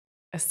then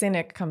a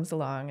cynic comes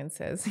along and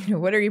says,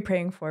 what are you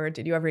praying for?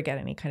 Did you ever get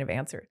any kind of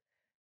answer?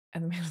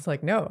 And the man's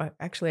like, no,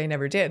 actually, I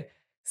never did.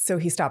 So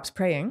he stops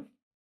praying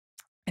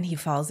and he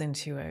falls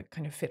into a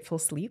kind of fitful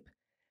sleep.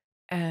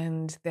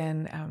 And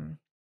then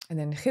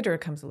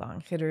Khidr comes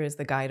along. Khidr is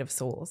the guide of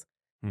souls.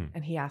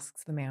 And he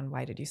asks the man,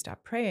 why did you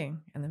stop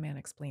praying? And the man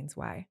explains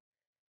why.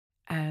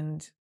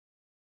 And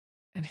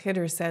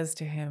Khidr says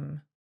to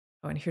him,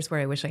 oh, and here's where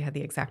I wish I had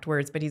the exact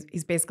words, but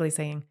he's basically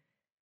saying,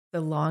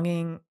 the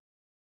longing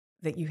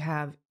that you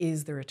have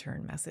is the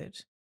return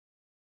message.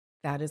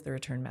 That is the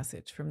return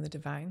message from the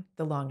divine,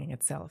 the longing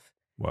itself.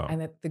 Wow. And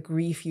that the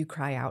grief you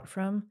cry out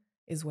from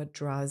is what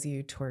draws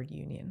you toward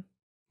union.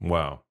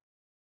 Wow.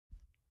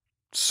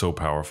 So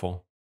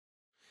powerful.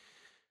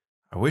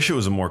 I wish it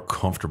was a more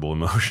comfortable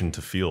emotion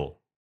to feel,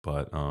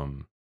 but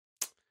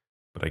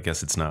I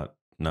guess it's not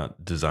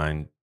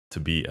designed to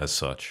be as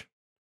such.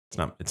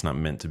 It's not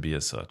meant to be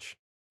as such.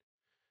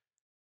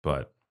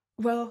 But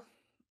well,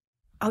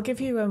 I'll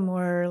give you a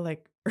more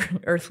like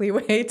earthly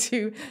way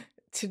to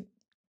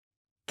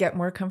get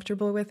more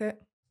comfortable with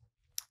it.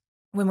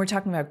 When we're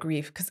talking about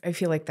grief, because I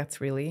feel like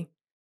that's really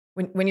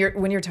when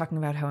you're talking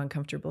about how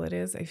uncomfortable it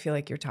is, I feel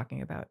like you're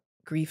talking about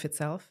grief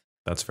itself.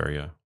 That's fair,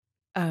 yeah.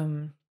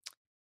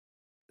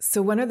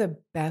 So one of the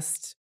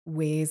best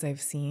ways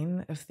I've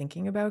seen of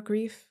thinking about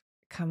grief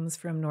comes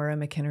from Nora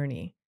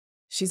McInerney.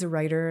 She's a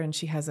writer and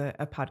she has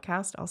a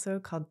podcast also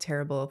called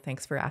Terrible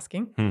Thanks for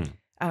Asking.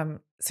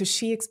 So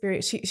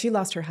she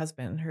lost her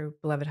husband, her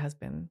beloved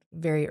husband,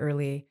 very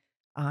early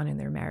on in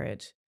their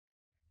marriage.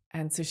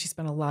 And so she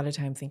spent a lot of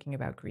time thinking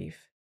about grief.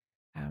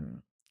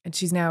 And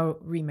she's now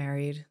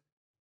remarried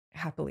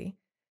happily.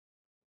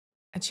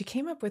 And she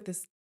came up with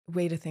this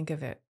way to think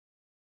of it,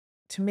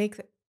 to make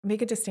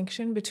a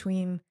distinction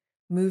between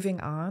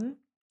moving on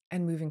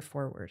and moving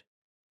forward.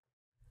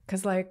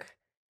 Because like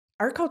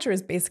our culture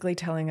is basically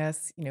telling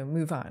us,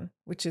 move on,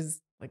 which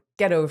is like,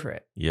 get over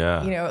it.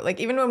 Yeah. Like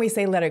even when we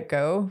say let it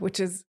go, which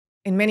is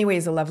in many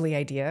ways a lovely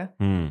idea,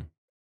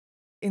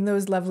 in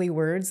those lovely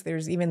words,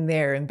 there's even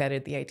there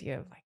embedded the idea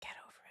of like, get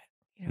over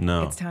it.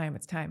 No. It's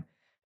time.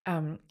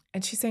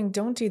 And she's saying,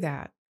 don't do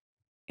that.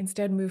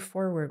 Instead, move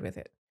forward with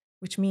it,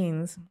 which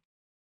means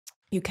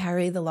you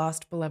carry the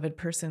lost beloved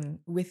person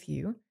with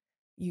you.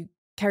 You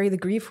carry the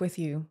grief with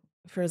you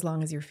for as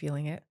long as you're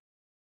feeling it.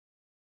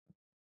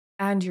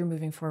 And you're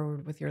moving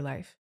forward with your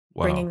life,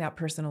 bringing that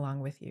person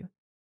along with you.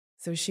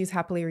 So she's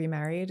happily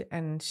remarried,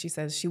 and she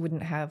says she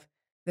wouldn't have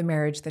the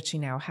marriage that she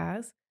now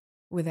has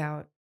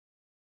without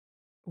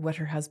what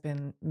her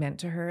husband meant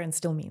to her and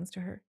still means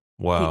to her.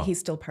 Wow. He's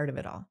still part of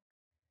it all.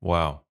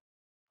 Wow.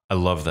 I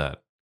love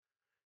that.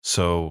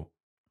 So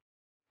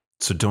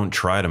don't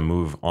try to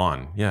move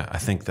on. Yeah, I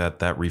think that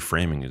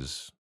reframing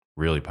is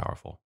really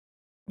powerful.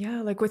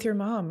 Yeah, like with your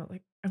mom.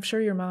 Like I'm sure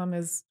your mom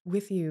is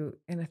with you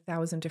in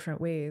 1,000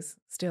 different ways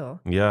still.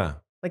 Yeah.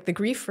 Like the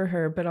grief for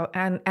her, but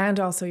and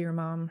also your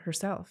mom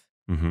herself.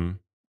 Mm-hmm.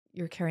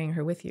 You're carrying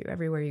her with you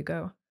everywhere you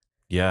go.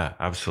 Yeah,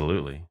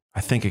 absolutely.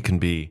 I think it can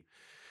be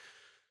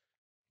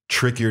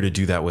trickier to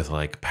do that with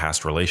like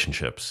past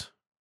relationships,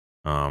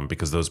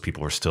 because those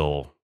people are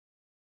still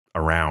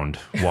around,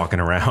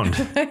 walking around.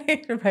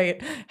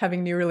 Right.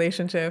 Having new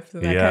relationships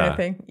and that kind of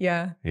thing.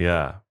 Yeah.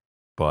 Yeah.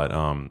 But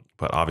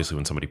obviously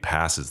when somebody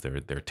passes,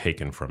 they're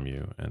taken from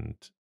you. And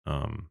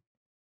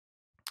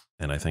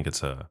I think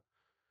that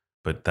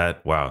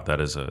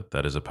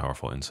is a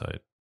powerful insight.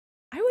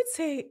 I would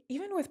say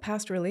even with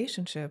past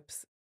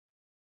relationships,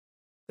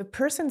 the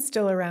person's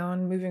still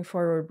around moving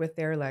forward with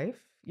their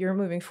life. You're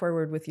moving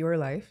forward with your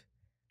life.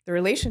 The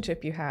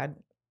relationship you had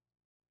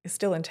is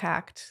still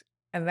intact,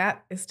 and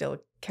that is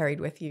still carried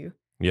with you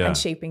and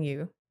shaping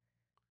you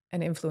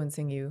and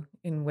influencing you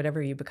in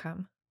whatever you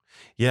become.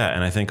 Yeah.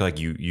 And I think like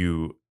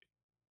you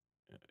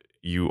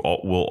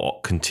will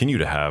continue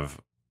to have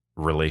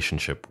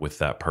relationship with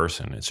that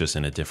person. It's just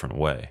in a different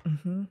way.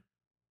 Mm-hmm.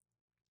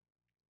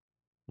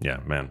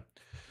 Yeah, man.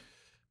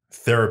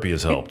 Therapy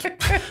has helped.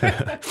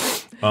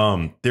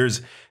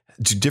 There's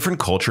different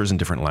cultures and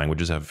different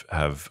languages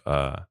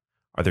are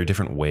there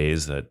different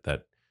ways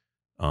that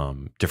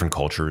different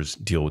cultures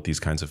deal with these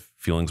kinds of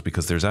feelings?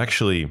 Because there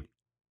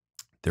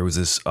was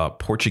this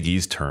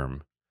Portuguese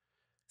term.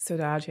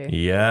 Saudade.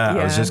 Yeah,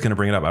 I was just going to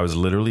bring it up. I was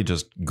literally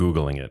just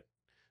Googling it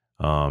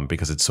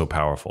because it's so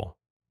powerful.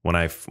 When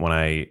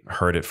I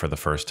heard it for the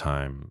first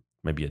time,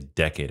 maybe a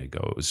decade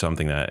ago,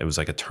 it was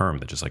like a term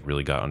that just like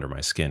really got under my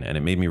skin, and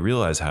it made me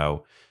realize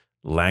how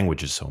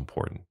language is so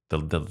important. The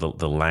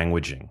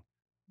languaging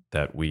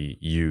that we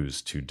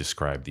use to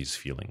describe these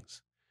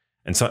feelings,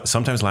 and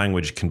sometimes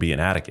language can be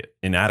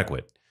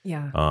inadequate.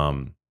 Yeah.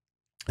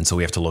 And so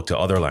we have to look to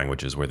other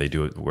languages where they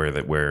do it,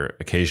 where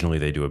occasionally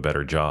they do a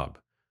better job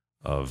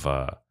of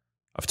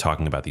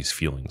talking about these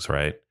feelings,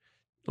 right?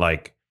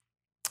 Like,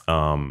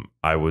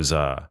 I was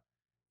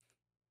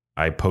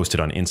I posted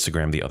on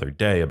Instagram the other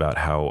day about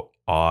how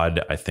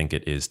odd I think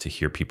it is to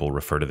hear people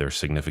refer to their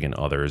significant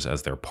others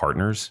as their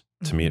partners.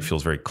 To me, it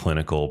feels very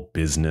clinical,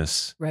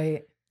 business,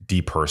 Right.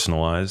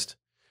 depersonalized.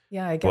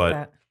 Yeah, I get But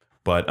that.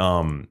 but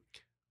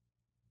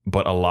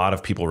but a lot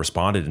of people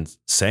responded in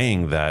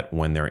saying that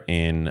when they're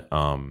in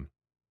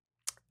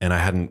and I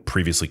hadn't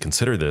previously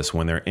considered this,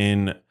 when they're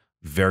in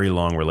very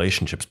long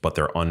relationships but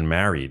they're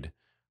unmarried,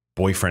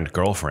 boyfriend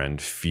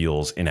girlfriend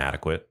feels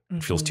inadequate,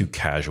 feels too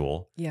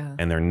casual, Yeah.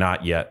 and they're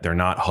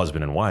not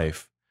husband and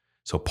wife.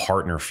 So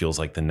partner feels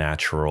like the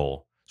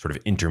natural sort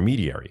of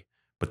intermediary.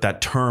 But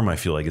that term I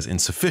feel like is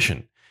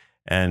insufficient.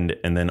 And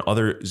then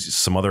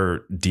some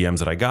other DMs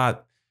that I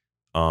got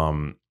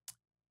um,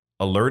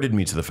 alerted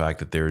me to the fact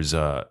that there's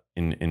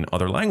in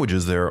other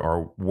languages there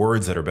are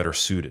words that are better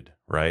suited,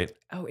 right?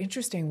 Oh,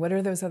 interesting. What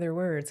are those other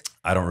words?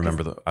 I don't 'Cause-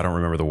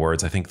 remember the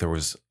words. I think there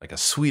was like a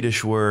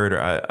Swedish word.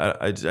 Or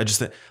I just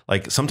think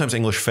like sometimes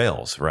English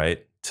fails,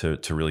 right, to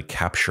really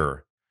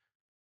capture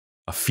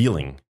a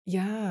feeling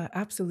yeah,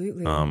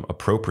 absolutely.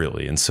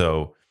 appropriately. And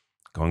so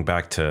going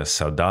back to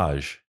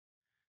saudade,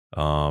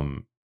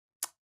 um,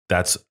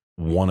 that's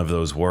one of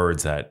those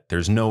words that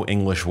there's no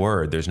English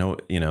word. There's no,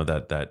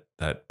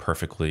 that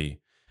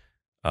perfectly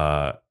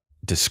uh,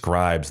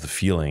 describes the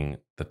feeling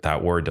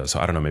that word does. So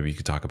I don't know. Maybe you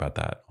could talk about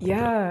that a little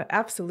bit. Yeah,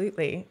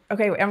 absolutely.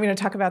 Okay, I'm going to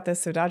talk about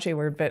this sodaje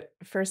word, but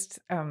first,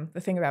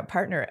 the thing about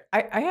partner,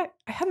 I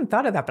hadn't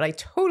thought of that, but I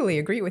totally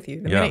agree with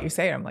you. The minute you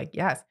say it, I'm like,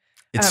 yes.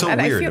 It's so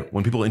and weird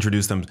when people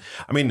introduce them.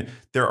 I mean,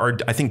 there are,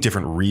 I think,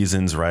 different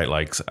reasons, right?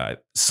 Like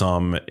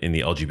some in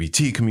the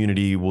LGBT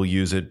community will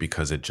use it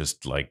because it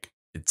just like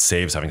it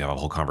saves having to have a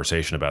whole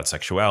conversation about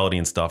sexuality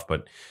and stuff.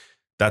 But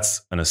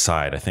that's an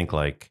aside. I think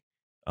like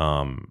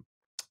um,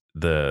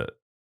 the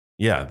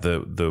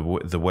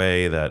the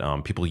way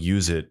that people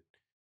use it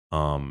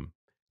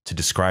to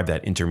describe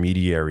that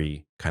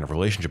intermediary kind of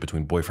relationship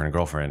between boyfriend and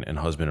girlfriend and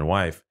husband and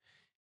wife,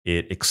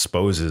 it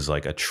exposes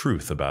like a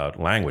truth about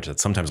language that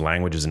sometimes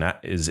language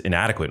is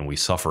inadequate and we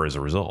suffer as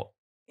a result.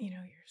 You're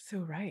so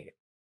right.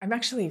 I'm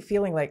actually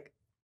feeling like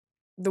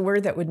the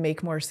word that would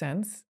make more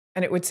sense,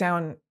 and it would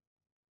sound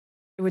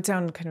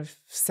kind of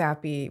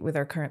sappy with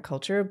our current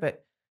culture,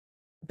 but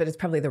it's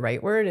probably the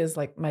right word is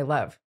like my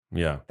love.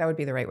 Yeah. That would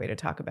be the right way to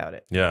talk about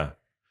it. Yeah.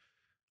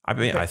 I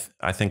mean, But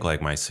I think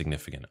like my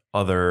significant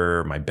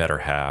other, my better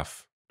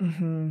half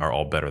mhm. are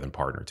all better than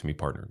partner. To me,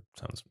 partner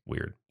sounds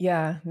weird.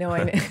 Yeah, no,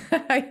 I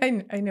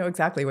know, I know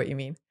exactly what you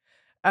mean.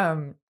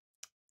 Um,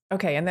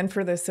 okay, and then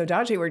for the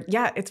sodaji word,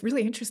 yeah, it's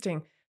really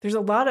interesting. There's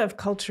a lot of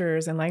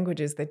cultures and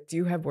languages that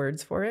do have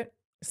words for it.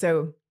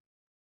 So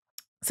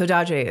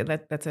sodaji,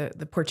 that's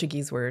the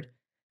Portuguese word,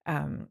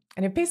 and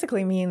it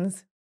basically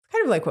means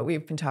kind of like what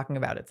we've been talking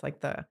about. It's like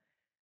the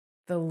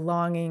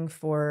longing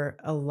for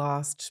a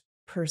lost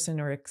person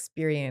or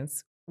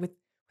experience with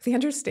the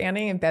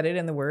understanding embedded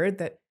in the word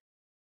that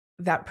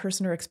that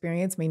person or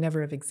experience may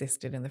never have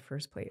existed in the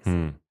first place.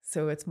 Hmm.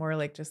 So it's more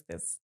like just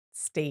this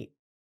state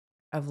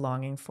of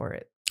longing for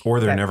it. Or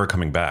they're never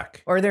coming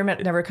back. Or they're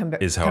never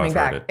Is how coming I've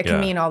back. heard it. It can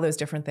mean all those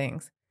different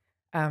things.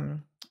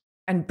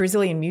 And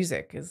Brazilian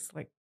music is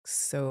like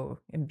so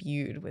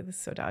imbued with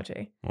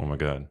saudade. Oh my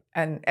God.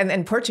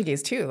 And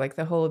Portuguese too, like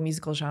the whole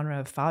musical genre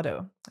of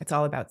fado. It's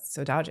all about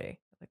saudade.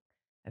 Like,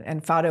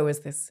 and fado is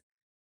this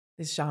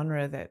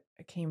genre that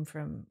came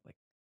from like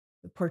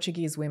the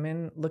Portuguese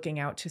women looking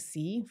out to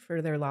sea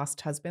for their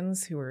lost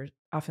husbands who were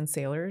often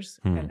sailors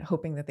and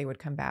hoping that they would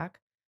come back.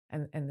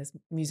 And this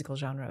musical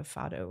genre of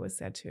fado was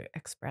said to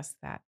express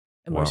that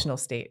emotional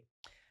state.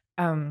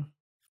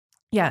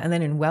 Yeah, and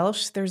then in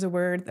Welsh, there's a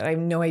word that I have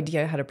no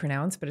idea how to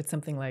pronounce, but it's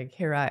something like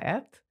hera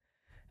et.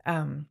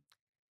 And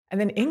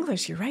then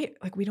English, you're right,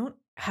 like we don't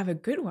have a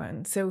good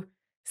one. So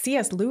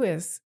C.S.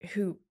 Lewis,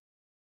 who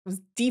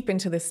was deep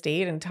into the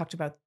state and talked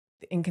about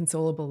the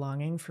inconsolable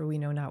longing for we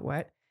know not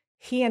what,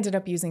 he ended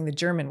up using the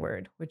German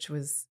word, which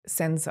was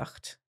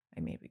Sehnsucht.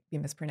 I may be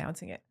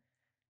mispronouncing it.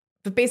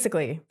 But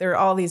basically, there are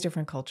all these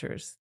different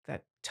cultures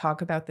that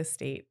talk about the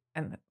state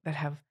and that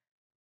have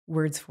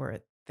words for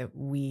it that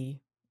we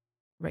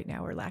right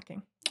now are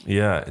lacking.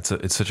 Yeah, it's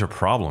such a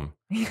problem.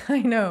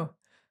 I know.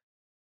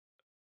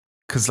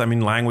 Because I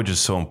mean, language is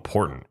so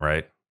important,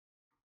 right?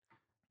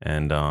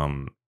 And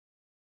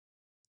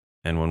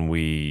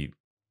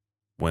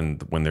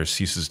when there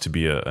ceases to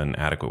be an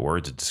adequate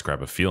word to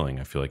describe a feeling,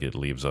 I feel like it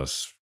leaves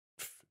us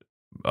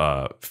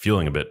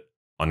feeling a bit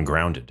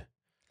ungrounded.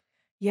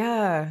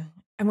 Yeah.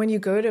 And when you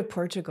go to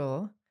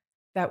Portugal,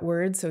 that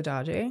word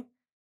saudade,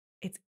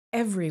 it's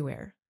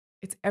everywhere.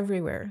 It's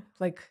everywhere.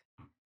 Like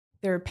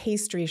there are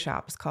pastry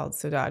shops called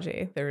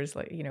saudade. There's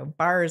like,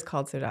 bars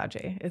called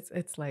saudade.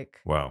 It's like,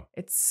 Wow.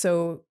 it's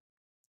so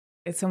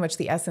much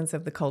the essence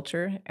of the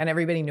culture and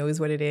everybody knows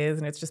what it is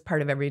and it's just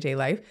part of everyday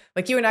life.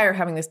 Like you and I are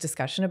having this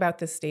discussion about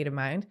this state of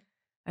mind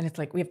and it's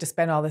like we have to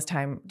spend all this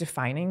time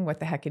defining what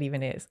the heck it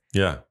even is.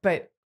 Yeah.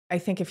 But I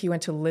think if you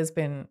went to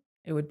Lisbon,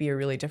 it would be a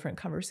really different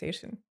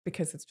conversation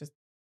because it's just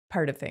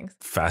part of things.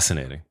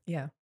 Fascinating.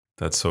 Yeah.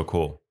 That's so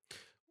cool.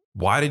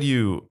 Why did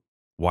you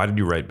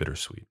write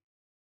Bittersweet?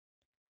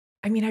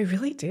 I mean, I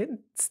really did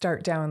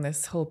start down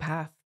this whole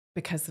path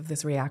because of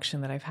this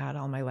reaction that I've had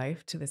all my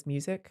life to this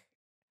music,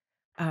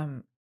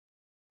 um,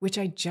 which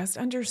I just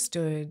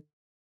understood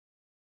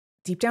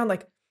deep down,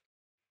 like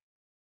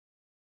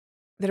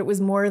that it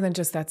was more than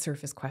just that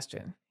surface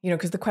question,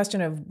 because the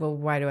question of, well,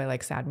 why do I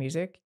like sad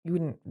music? You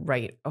wouldn't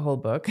write a whole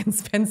book and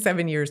spend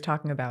 7 years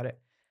talking about it.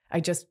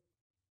 I just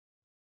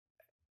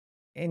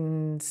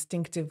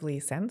instinctively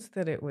sensed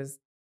that it was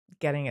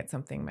getting at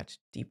something much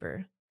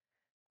deeper.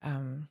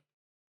 Um,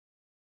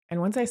 and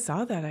once I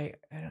saw that,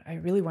 I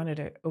really wanted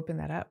to open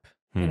that up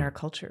in Hmm. our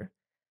culture.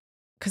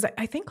 Because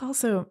I think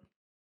also,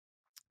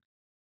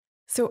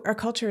 so our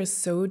culture is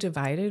so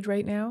divided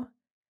right now.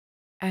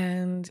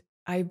 And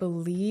I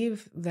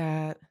believe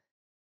that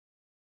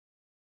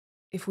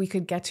if we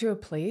could get to a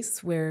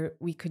place where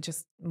we could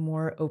just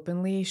more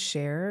openly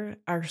share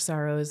our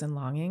sorrows and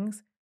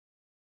longings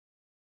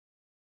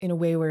in a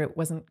way where it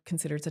wasn't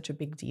considered such a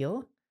big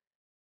deal,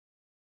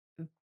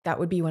 that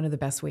would be one of the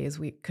best ways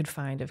we could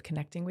find of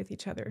connecting with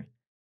each other.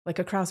 Like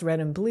across red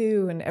and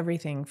blue and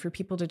everything, for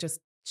people to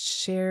just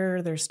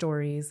share their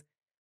stories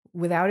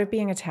without it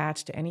being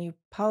attached to any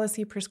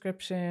policy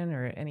prescription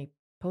or any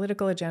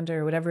political agenda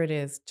or whatever it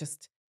is.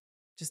 Just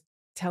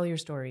tell your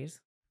stories.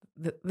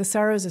 The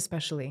sorrows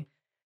especially,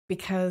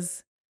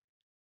 because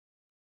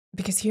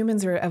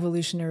humans are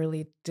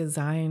evolutionarily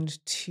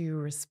designed to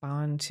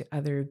respond to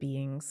other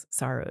beings'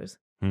 sorrows.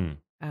 Hmm.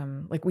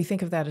 Like we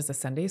think of that as a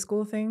Sunday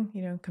school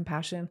thing,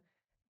 compassion,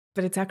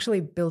 but it's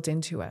actually built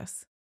into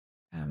us.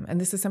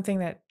 And this is something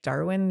that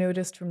Darwin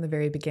noticed from the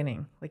very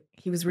beginning. Like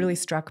he was really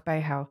struck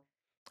by how,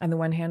 on the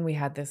one hand, we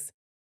had this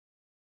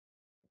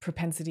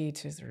propensity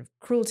to sort of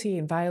cruelty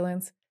and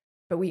violence,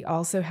 but we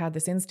also had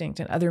this instinct,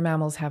 and other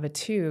mammals have it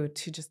too,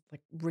 to just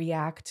like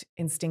react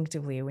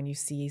instinctively when you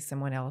see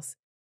someone else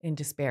in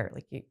despair.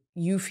 Like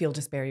you feel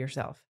despair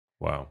yourself.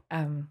 Wow.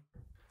 Um,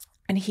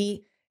 and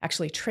he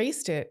actually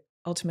traced it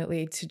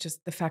ultimately to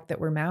just the fact that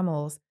we're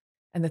mammals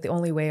and that the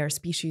only way our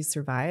species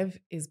survive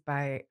is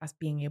by us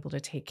being able to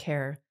take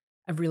care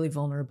of really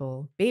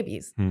vulnerable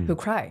babies who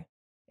cry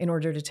in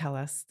order to tell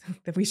us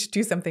that we should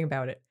do something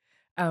about it.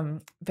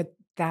 But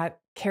that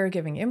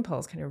caregiving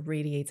impulse kind of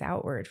radiates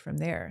outward from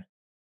there.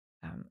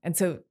 And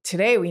so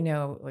today we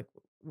know, like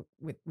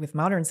with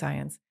modern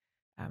science,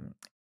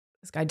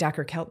 this guy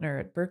Dacher Keltner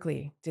at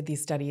Berkeley did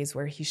these studies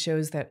where he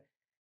shows that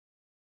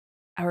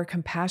our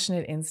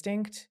compassionate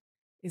instinct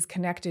is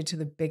connected to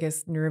the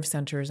biggest nerve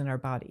centers in our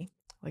body,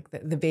 like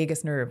the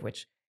vagus nerve,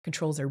 which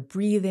controls our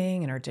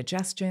breathing and our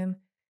digestion.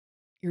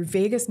 Your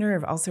vagus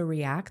nerve also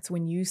reacts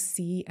when you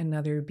see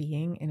another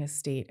being in a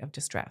state of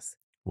distress.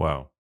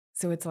 Wow.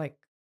 So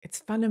it's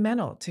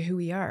fundamental to who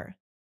we are.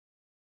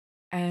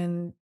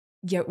 And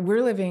yet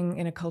we're living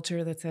in a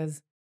culture that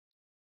says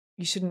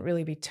you shouldn't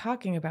really be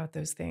talking about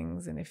those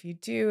things. And if you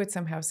do, it's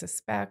somehow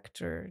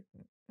suspect or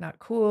not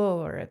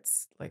cool, or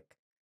it's like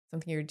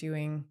something you're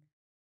doing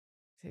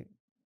to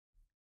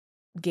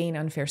gain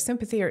unfair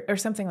sympathy or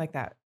something like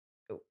that.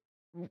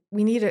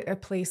 We need a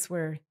place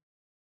where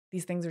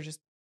these things are just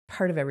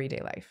part of everyday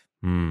life.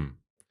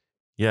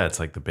 Yeah, it's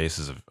like the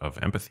basis of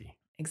empathy.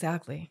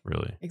 Exactly.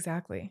 Really.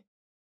 Exactly.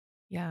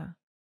 Yeah.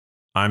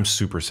 I'm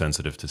super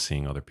sensitive to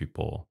seeing other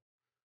people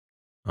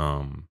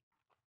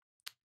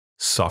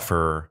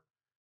suffer.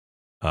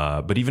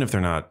 But even if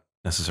they're not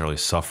necessarily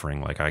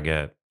suffering, like I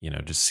get,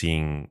 just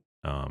seeing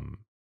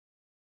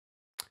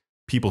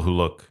people who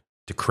look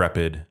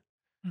decrepit,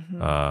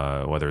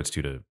 whether it's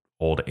due to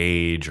old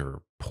age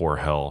or poor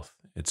health,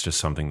 it's just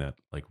something that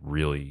like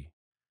really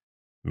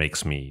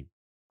makes me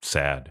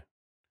sad.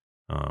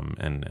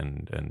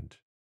 And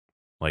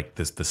like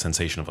the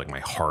sensation of like my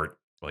heart,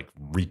 like,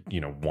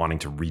 wanting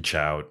to reach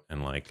out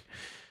and like,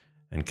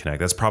 and connect.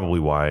 That's probably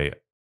why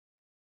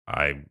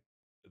I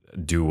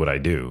do what I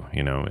do,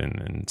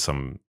 in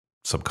some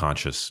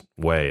subconscious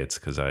way. It's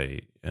because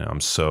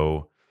I'm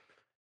so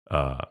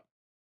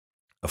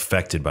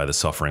affected by the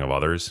suffering of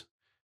others.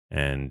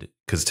 And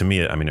because to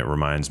me, I mean, it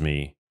reminds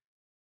me,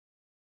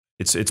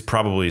 it's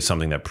probably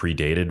something that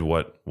predated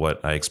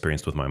what I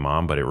experienced with my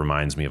mom, but it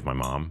reminds me of my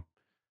mom,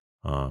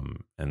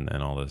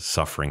 and all the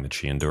suffering that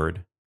she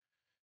endured.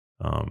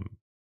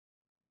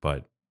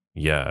 But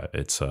yeah,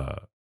 it's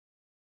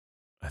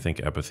I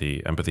think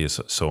empathy is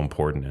so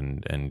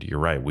important, and you're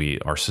right.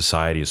 Our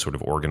society is sort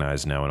of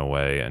organized now in a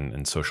way,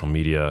 and social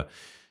media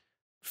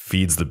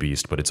feeds the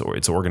beast, but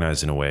it's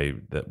organized in a way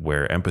that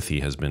where empathy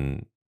has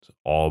been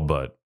all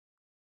but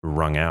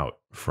wrung out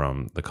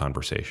from the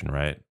conversation.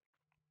 Right?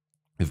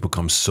 We've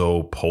become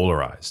so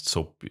polarized,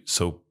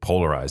 so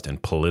polarized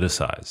and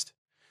politicized.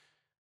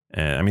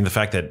 And I mean, the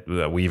fact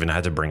that we even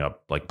had to bring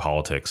up like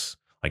politics,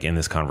 like in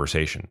this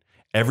conversation,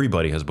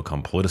 everybody has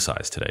become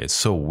politicized today. It's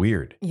so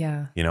weird.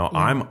 Yeah. Yeah.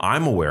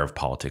 I'm aware of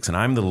politics, and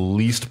I'm the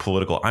least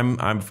political.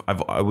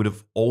 I would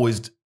have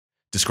always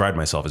described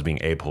myself as being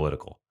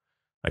apolitical.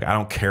 Like I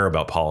don't care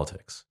about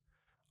politics.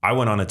 I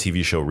went on a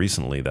TV show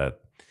recently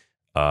that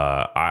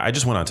I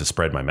just went on to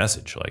spread my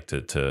message, like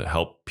to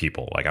help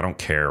people. Like I don't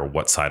care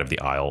what side of the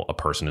aisle a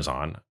person is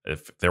on.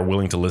 If they're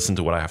willing to listen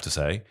to what I have to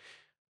say,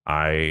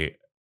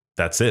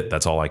 that's it.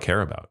 That's all I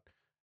care about.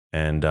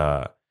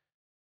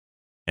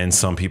 And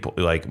some people,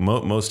 like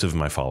most of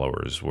my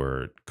followers,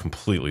 were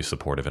completely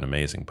supportive and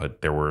amazing.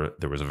 But there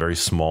was a very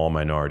small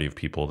minority of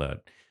people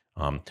that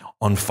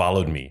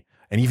unfollowed me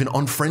and even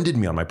unfriended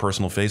me on my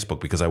personal Facebook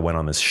because I went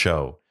on this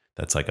show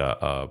that's like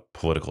a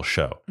political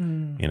show,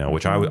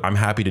 which I'm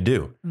happy to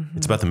do. Mm-hmm.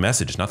 It's about the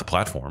message, it's not the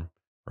platform,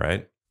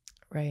 right?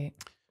 Right.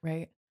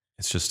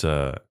 It's just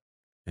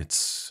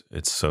it's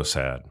so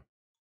sad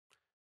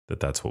that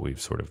that's what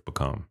we've sort of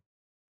become.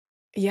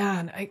 Yeah,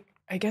 and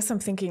I guess I'm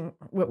thinking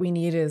what we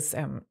need is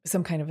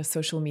some kind of a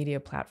social media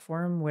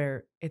platform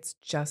where it's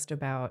just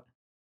about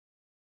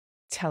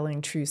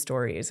telling true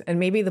stories. And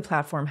maybe the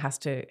platform has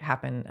to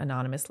happen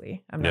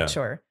anonymously. I'm not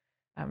sure,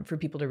 for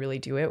people to really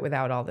do it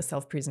without all the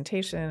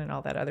self-presentation and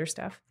all that other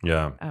stuff.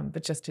 Yeah.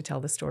 But just to tell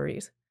the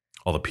stories.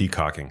 All the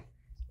peacocking.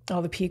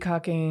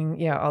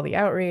 Yeah, all the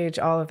outrage,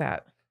 all of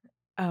that.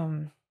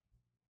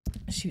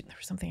 Shoot, there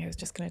was something I was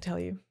just going to tell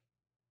you.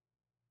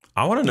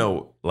 I want to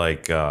know,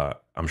 like,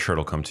 I'm sure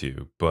it'll come to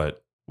you,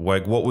 but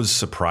like, what was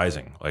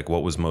surprising? Like,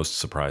 what was most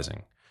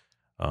surprising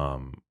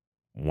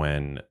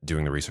when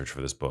doing the research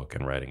for this book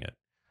and writing it?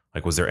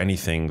 Like, was there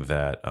anything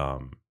that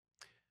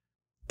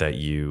that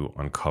you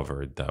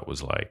uncovered that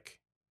was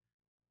like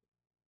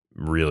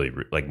really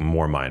like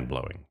more mind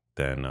blowing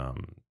than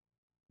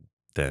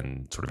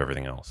sort of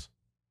everything else?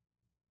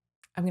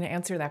 I'm going to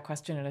answer that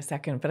question in a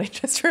second, but I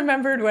just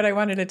remembered what I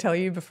wanted to tell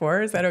you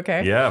before. Is that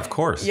okay? Yeah, of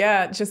course.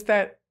 Yeah, just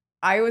that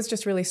I was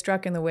just really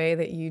struck in the way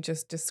that you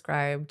just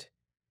described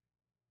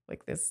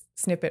like this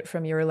snippet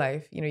from your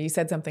life. You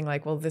said something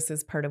like, well, this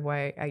is part of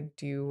why I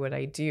do what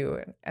I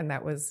do. And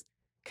that was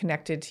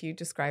connected to you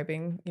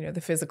describing,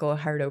 the physical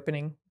heart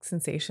opening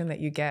sensation that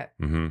you get.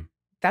 Mm-hmm.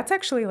 That's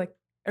actually like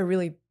a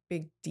really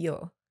big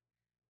deal.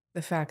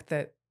 The fact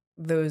that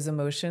those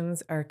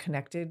emotions are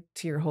connected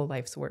to your whole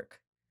life's work.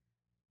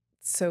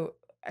 So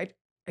I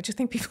just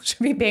think people should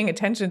be paying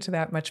attention to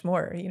that much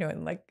more,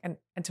 and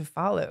to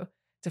follow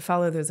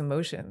those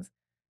emotions.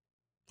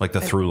 Like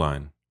the through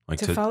line. Like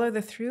to follow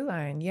the through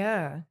line.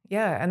 Yeah.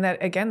 Yeah. And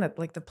that, again, that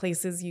like the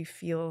places you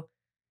feel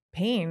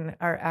pain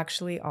are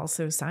actually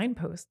also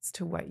signposts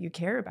to what you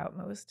care about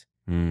most.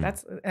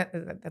 That's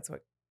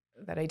what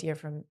that idea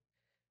from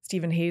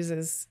Stephen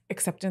Hayes's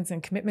acceptance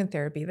and commitment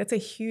therapy. That's a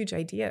huge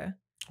idea.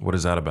 What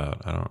is that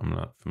about? I'm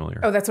not familiar.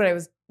 Oh, that's what I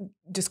was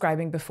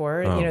describing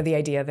before. Oh. The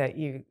idea that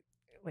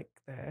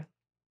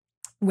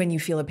when you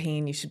feel a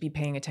pain, you should be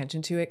paying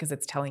attention to it because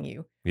it's telling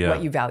you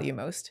what you value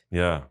most.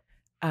 Yeah.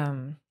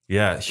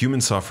 Yeah.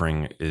 Human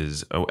suffering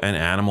and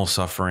animal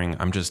suffering.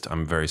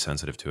 I'm very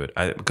sensitive to it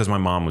because my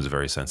mom was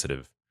very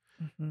sensitive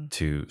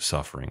to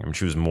suffering. I mean,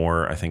 she was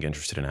more, I think,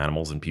 interested in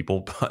animals than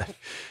people,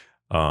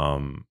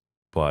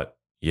 but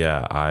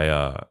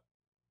yeah,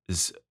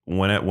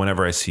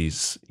 whenever I see,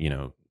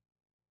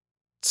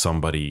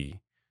 somebody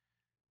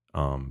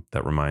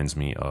that reminds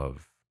me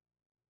of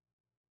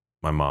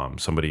my mom,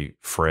 somebody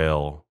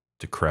frail,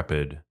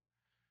 decrepit,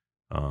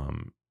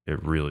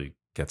 it really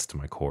gets to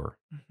my core.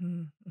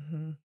 Mm-hmm,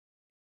 mm-hmm.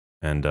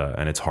 And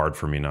it's hard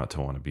for me not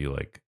to want to be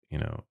like,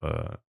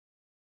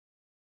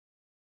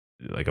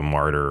 like a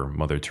martyr,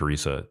 Mother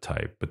Teresa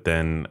type. But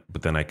then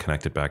I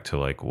connect it back to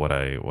like what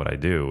I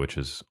do, which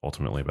is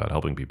ultimately about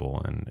helping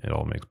people, and it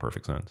all makes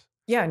perfect sense.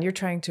 Yeah, and you're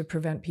trying to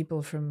prevent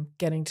people from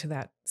getting to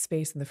that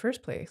space in the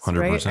first place, 100%.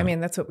 Right? I mean,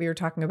 that's what we were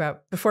talking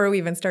about before we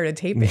even started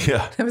taping.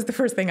 Yeah. That was the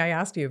first thing I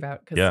asked you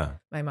about because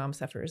my mom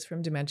suffers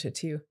from dementia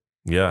too.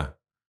 Yeah.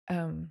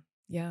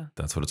 Yeah.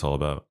 That's what it's all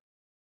about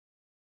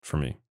for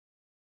me.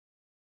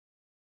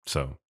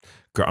 So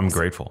I'm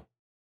grateful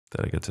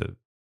that I get to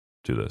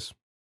do this.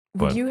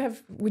 Would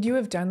you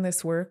have done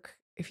this work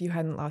if you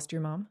hadn't lost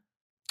your mom?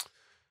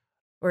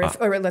 Or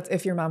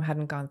if your mom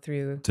hadn't gone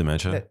through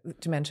dementia?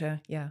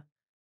 Dementia, yeah.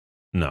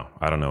 No,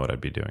 I don't know what I'd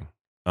be doing.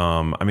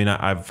 I mean,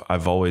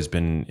 I've always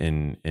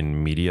been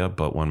in media,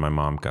 but when my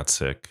mom got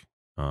sick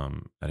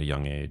at a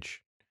young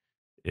age,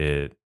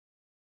 it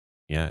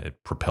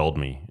propelled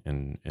me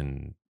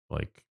in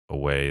like a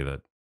way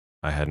that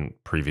I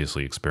hadn't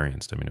previously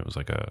experienced. I mean, it was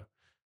like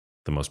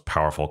the most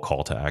powerful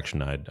call to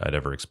action I'd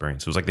ever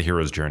experienced. It was like the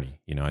hero's journey.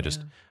 I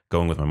just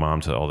going with my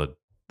mom to all the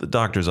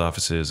doctor's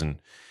offices and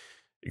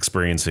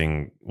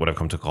experiencing what I've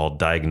come to call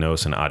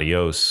diagnose and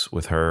adios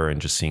with her, and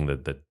just seeing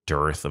the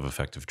dearth of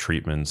effective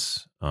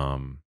treatments.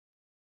 It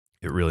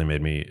really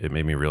made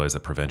me realize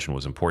that prevention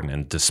was important.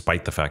 And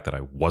despite the fact that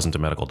I wasn't a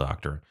medical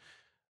doctor,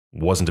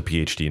 wasn't a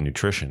PhD in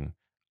nutrition,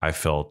 I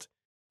felt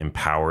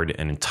empowered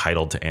and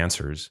entitled to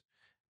answers,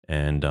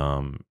 and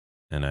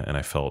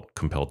I felt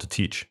compelled to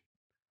teach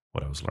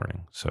what I was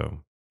learning.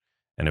 So,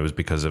 and it was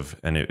because of,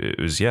 and it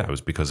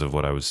was because of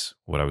what I was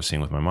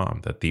seeing with my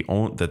mom, that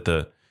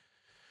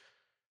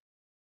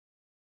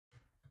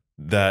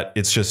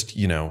it's just,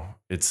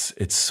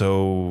 it's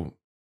so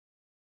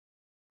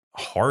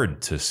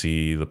hard to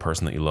see the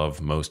person that you love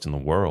most in the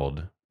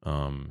world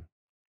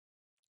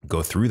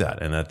go through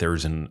that, and that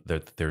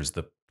there's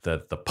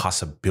the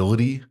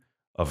possibility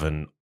of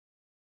an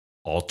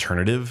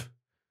alternative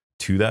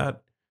to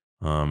that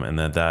and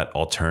that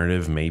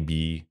alternative may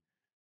be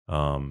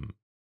um,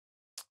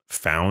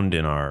 found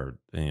in our,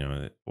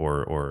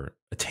 or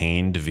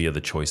attained via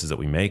the choices that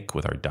we make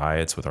with our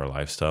diets, with our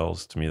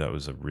lifestyles. To me, that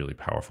was a really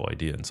powerful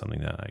idea and something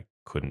that I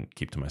couldn't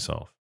keep to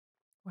myself.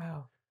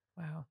 Wow.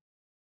 Wow.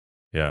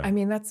 Yeah. I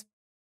mean,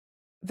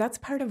 that's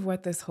part of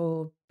what this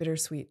whole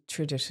bittersweet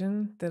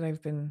tradition that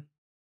I've been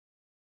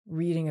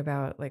reading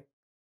about, like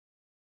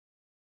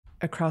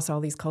across all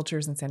these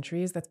cultures and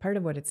centuries, that's part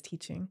of what it's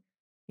teaching.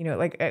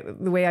 Like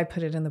the way I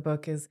put it in the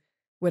book is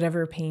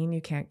whatever pain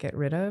you can't get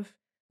rid of,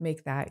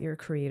 make that your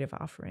creative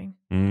offering.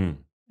 Mm,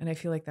 And I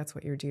feel like that's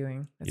what you're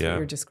doing. That's what yeah.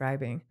 you're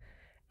describing.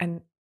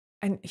 And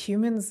and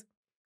humans,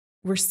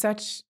 we're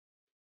such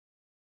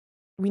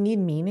we need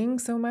meaning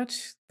so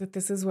much that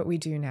this is what we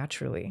do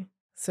naturally.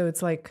 So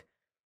it's like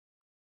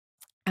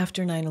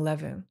after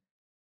 9/11,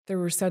 there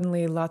were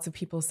suddenly lots of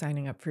people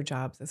signing up for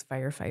jobs as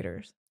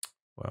firefighters.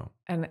 Wow.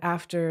 And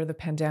after the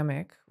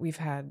pandemic, we've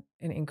had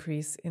an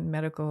increase in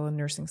medical and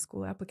nursing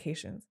school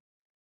applications.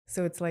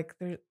 So it's like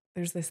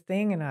there's this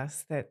thing in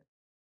us that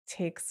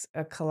takes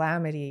a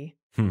calamity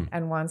Hmm.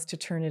 and wants to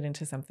turn it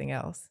into something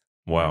else,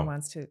 and Wow.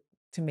 wants to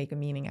make a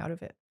meaning out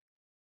of it.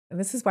 And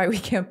this is why we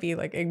can't be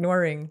like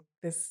ignoring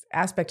this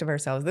aspect of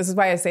ourselves. This is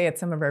why I say it's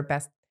some of our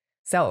best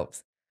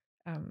selves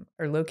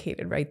are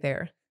located right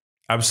there.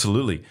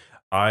 Absolutely.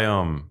 I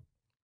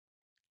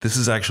this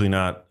is actually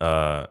not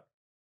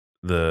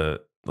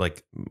the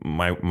like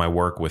my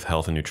work with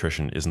health and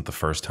nutrition isn't the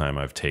first time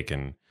I've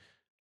taken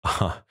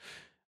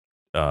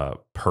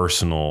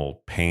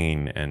personal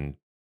pain and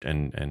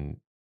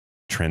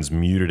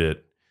transmuted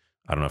it.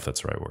 I don't know if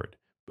that's the right word.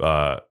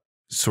 Uh,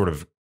 Sort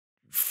of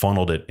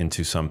funneled it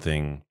into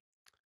something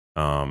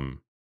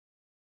um,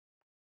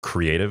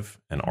 creative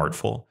and Mhm.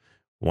 artful.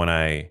 When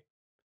I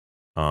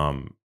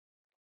um,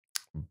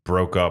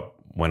 broke up,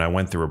 when I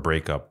went through a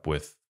breakup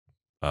with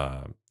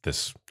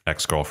this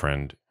ex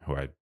girlfriend who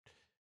I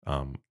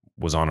um,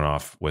 was on and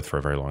off with for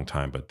a very long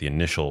time, but the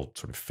initial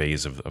sort of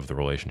phase of the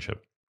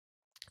relationship,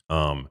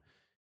 um,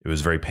 it was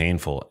very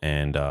painful.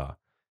 And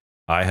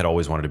I had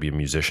always wanted to be a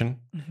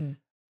musician, Mhm.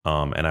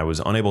 and I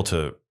was unable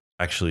to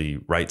actually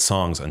write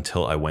songs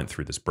until I went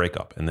through this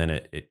breakup. And then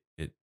it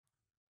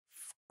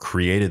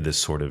created this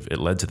sort of, it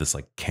led to this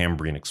like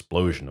Cambrian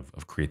explosion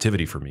of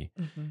creativity for me.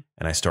 Mhm.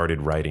 And I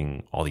started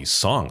writing all these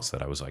songs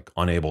that I was like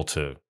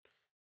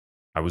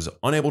I was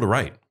unable to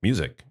write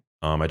music.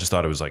 I just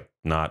thought it was like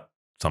not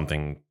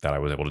something that I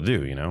was able to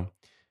do, you know?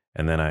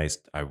 And then I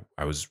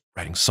was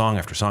writing song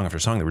after song after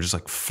song that were just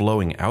like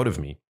flowing out of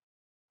me.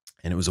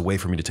 And it was a way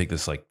for me to take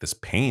this like this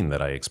pain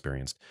that I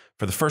experienced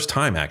for the first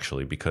time,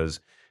 actually, because,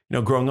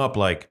 growing up,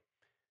 like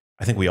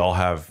I think we all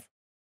have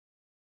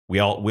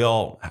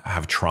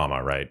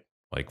trauma, right?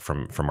 Like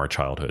from our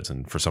childhoods.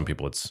 And for some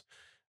people it's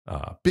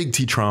big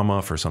T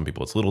trauma. For some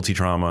people it's little T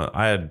trauma.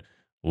 I had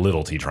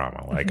little T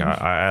trauma. Like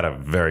Mhm. I had a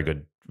very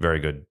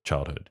good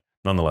childhood.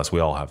 Nonetheless, we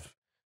all have,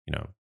 you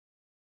know,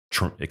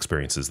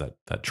 experiences that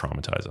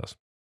traumatize us.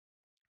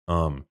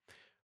 Um,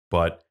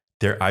 but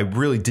I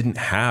really didn't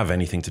have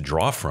anything to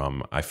draw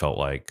from. I felt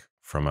like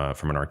from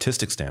an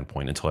artistic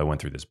standpoint until I went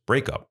through this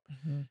breakup,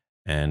 Mhm.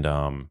 and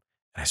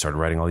I started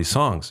writing all these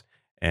songs,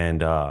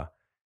 and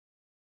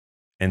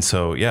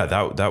so yeah,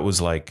 that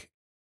was like,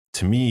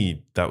 to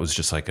me, that was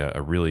just like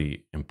a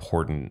really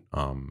important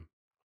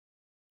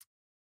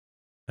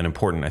an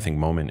important, I think,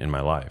 moment in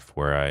my life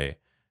where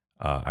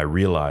I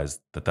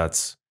realized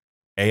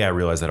I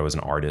realized that I was an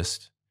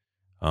artist,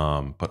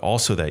 but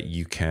also that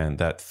you can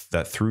that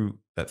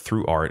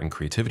through art and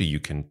creativity you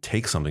can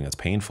take something that's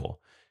painful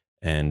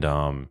and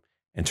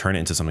turn it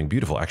into something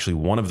beautiful. Actually,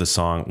 one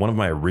of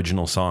my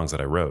original songs that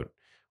I wrote,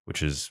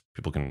 which is,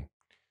 people can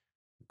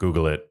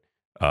Google it.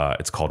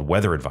 It's called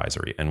Weather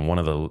Advisory, and one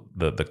of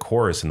the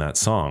chorus in that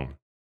song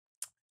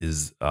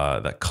is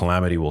that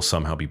calamity will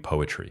somehow be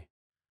poetry.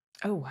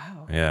 Oh,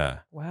 wow. Yeah.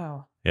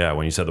 Wow. Yeah,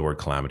 when you said the word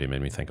calamity, it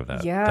made me think of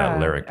that Yeah.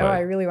 lyric. Oh, I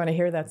But really want to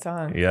hear that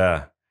song.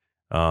 yeah,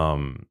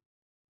 um,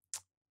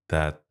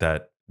 that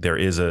there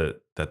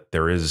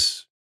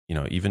is,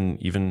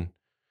 even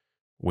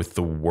with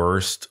the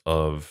worst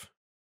of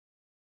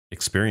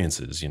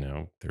experiences,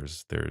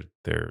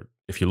 there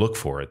if you look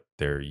for it,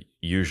 there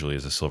usually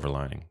is a silver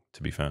lining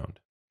to be found.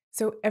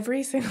 So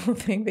every single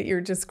thing that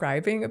you're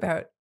describing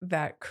about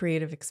that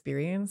creative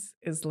experience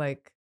is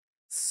like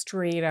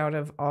straight out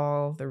of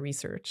all the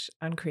research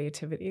on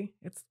creativity.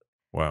 It's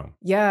Wow.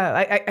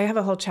 Yeah, I have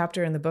a whole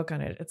chapter in the book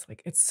on it. It's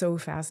like it's so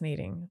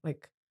fascinating.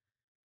 Like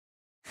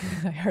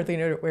I hardly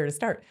know where to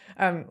start.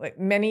 Like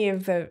many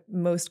of the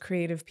most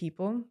creative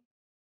people,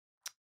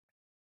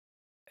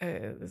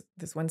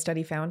 this one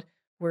study found,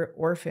 were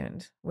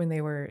orphaned when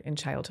they were in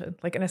childhood.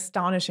 Like an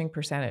astonishing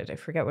percentage. I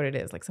forget what it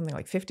is. Like something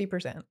like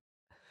 50%.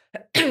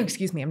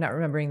 Excuse me, I'm not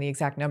remembering the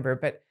exact number,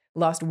 but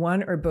lost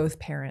one or both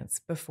parents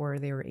before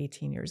they were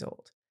 18 years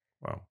old.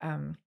 Wow.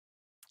 Um,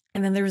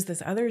 and then there was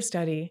this other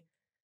study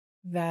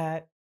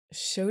that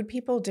showed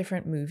people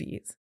different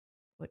movies.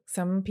 Like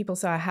some people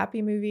saw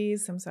happy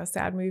movies, some saw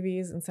sad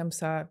movies, and some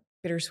saw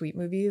bittersweet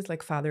movies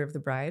like Father of the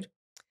Bride.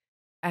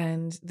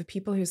 And the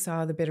people who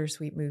saw the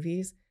bittersweet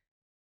movies,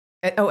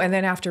 and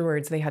then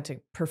afterwards they had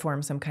to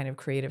perform some kind of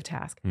creative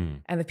task.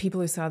 And the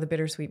people who saw the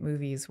bittersweet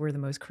movies were the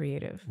most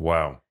creative.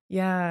 Wow.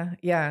 Yeah,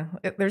 yeah.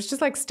 There's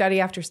just like study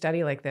after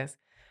study like this.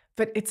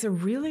 But it's a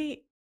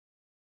really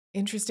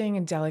interesting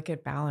and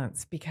delicate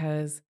balance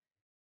because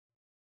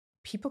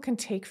people can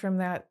take from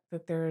that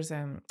there's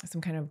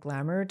some kind of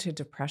glamour to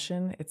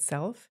depression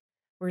itself,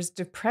 whereas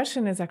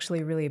depression is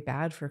actually really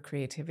bad for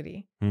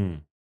creativity.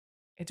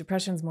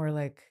 Depression's more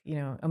like,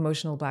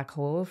 emotional black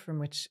hole from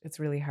which it's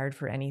really hard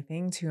for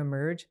anything to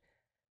emerge.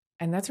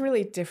 And that's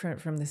really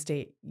different from the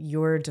state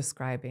you're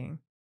describing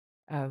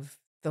of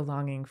the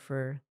longing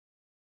for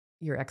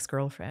your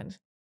ex-girlfriend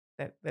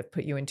that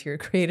put you into your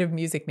creative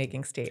music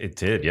making state. It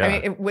did, yeah.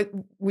 I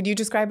mean, would you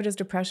describe it as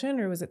depression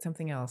or was it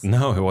something else?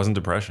 No, it wasn't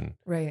depression.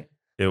 Right.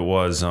 It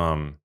was,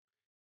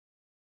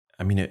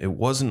 it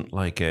wasn't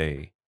like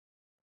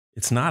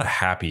it's not a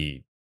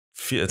happy,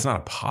 it's not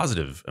a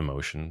positive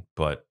emotion,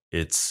 but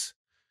it's,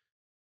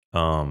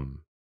 it's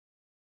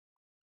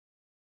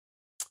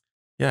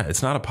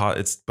not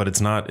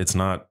it's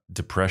not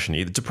depression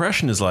either.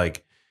 Depression is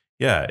like,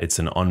 it's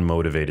an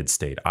unmotivated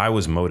state. I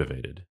was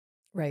motivated.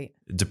 Right.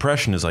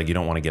 Depression is like, you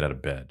don't want to get out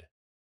of bed,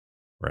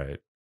 right?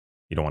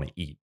 You don't want to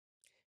eat.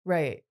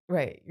 Right.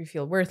 You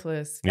feel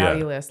worthless,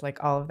 valueless,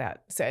 like all of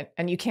that. So,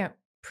 and you can't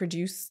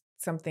produce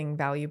something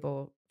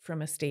valuable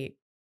from a state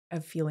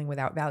of feeling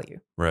without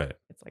value. Right.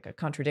 It's like a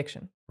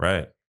contradiction.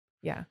 Right.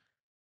 Yeah.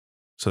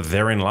 So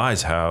therein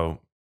lies how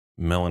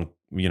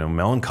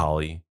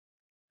melancholy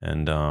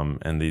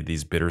and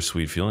these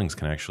bittersweet feelings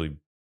can actually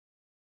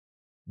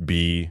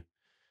be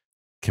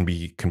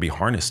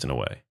harnessed in a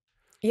way.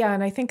 Yeah,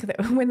 and I think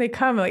that when they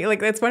come, like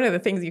that's one of the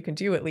things you can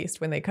do, at least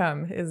when they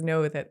come, is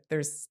know that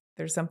there's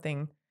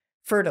something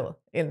fertile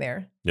in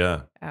there.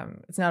 Yeah.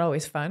 It's not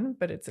always fun,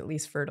 but it's at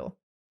least fertile.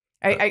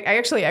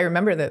 I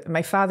remember that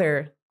my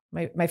father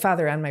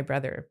and my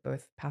brother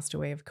both passed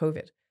away of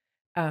COVID.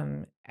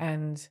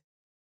 And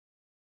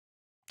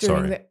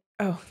during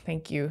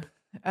thank you.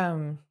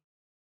 And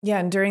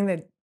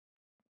during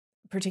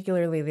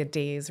particularly the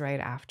days right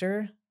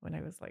after, when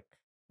I was like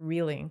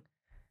reeling,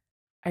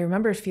 I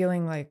remember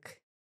feeling like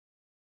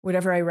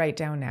whatever I write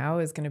down now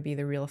is going to be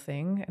the real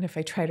thing. And if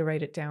I try to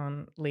write it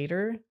down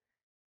later,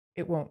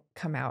 it won't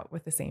come out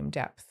with the same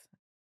depth.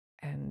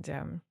 And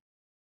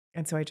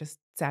so I just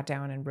sat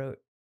down and wrote.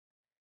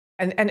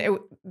 And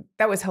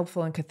that was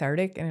helpful and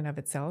cathartic in and of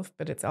itself.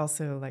 But it's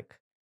also like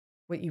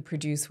what you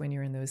produce when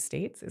you're in those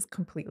states is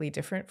completely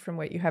different from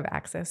what you have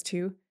access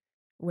to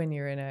when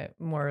you're in a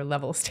more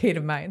level state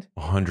of mind.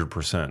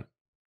 100%.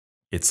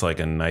 It's like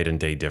a night and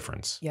day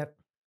difference. Yep.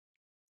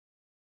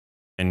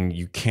 And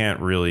you can't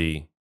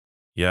really,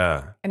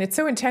 And it's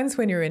so intense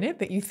when you're in it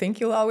that you think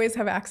you'll always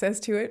have access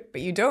to it,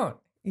 but you don't.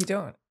 You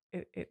don't.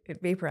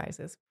 It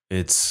vaporizes.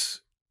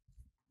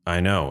 I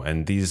know.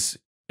 And these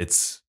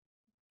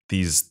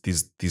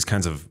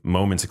kinds of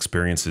moments,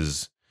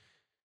 experiences,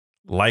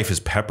 life is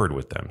peppered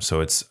with them.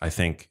 So I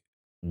think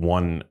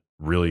one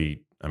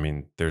really,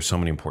 there's so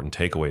many important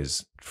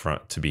takeaways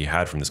to be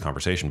had from this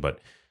conversation, but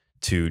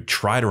to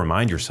try to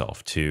remind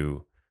yourself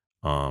to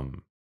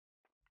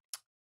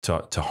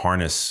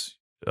harness,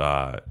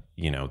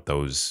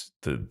 those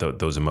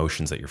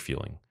emotions that you're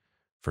feeling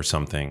for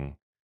something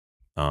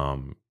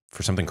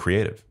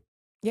creative.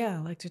 Yeah.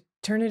 Like to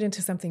turn it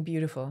into something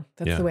beautiful.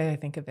 That's the way I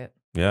think of it.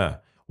 Yeah.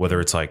 Whether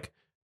it's like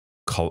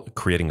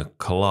creating a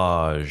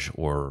collage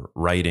or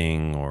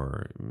writing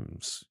or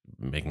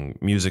making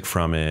music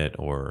from it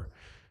or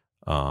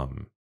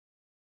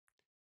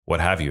what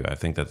have you. I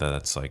think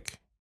that's like,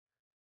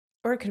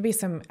 or it could be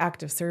some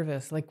act of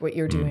service, like what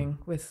you're doing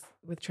with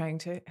trying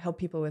to help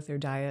people with their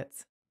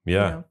diets.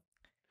 Yeah.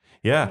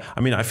 Yeah.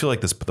 I feel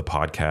like the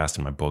podcast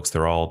and my books,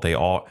 they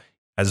all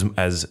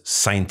as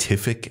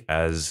scientific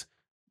as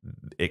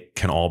it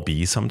can all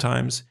be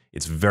sometimes,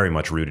 it's very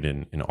much rooted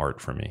in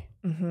art for me.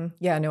 Mm-hmm.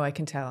 Yeah, no, I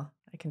can tell.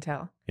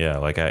 Yeah.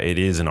 Like it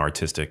is an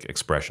artistic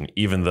expression,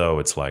 even though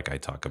it's like I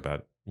talk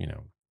about,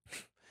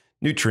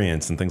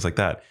 nutrients and things like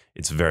that.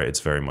 It's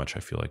very much, I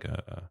feel like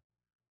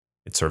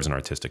it serves an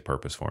artistic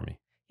purpose for me.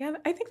 Yeah,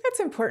 I think that's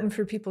important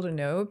for people to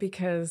know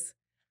because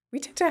we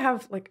tend to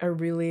have like a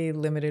really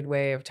limited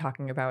way of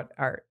talking about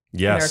art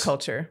in our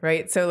culture,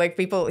 right? So like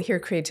people hear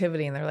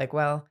creativity and they're like,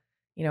 well,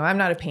 I'm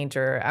not a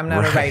painter, I'm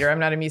not a writer, I'm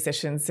not a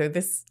musician, so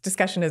this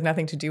discussion has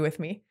nothing to do with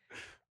me.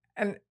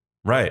 And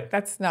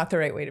that's not the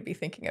right way to be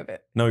thinking of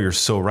it. No, you're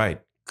so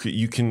right.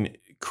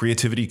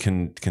 Creativity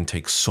can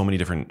take so many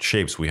different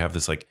shapes. We have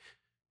this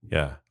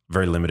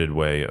very limited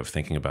way of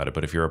thinking about it.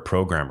 But if you're a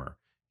programmer,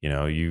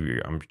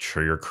 I'm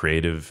sure you're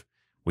creative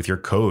with your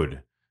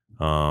code.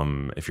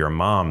 If you're a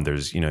mom,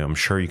 there's, I'm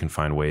sure you can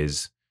find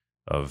ways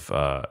of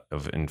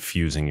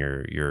infusing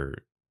your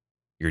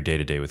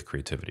day-to-day with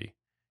creativity.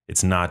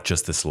 It's not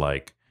just this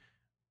like,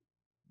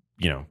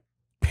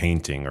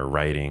 painting or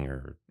writing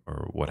or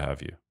what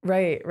have you.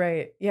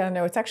 Right. Yeah,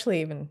 no, it's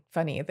actually even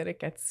funny that it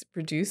gets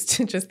reduced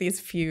to just these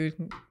few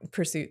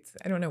pursuits.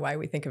 I don't know why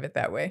we think of it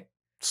that way.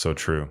 So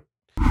true.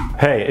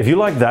 Hey, if you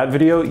like that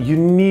video, you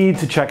need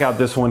to check out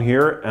this one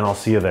here, and I'll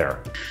see you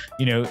there.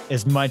 You know,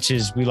 as much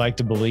as we like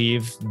to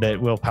believe that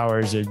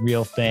willpower is a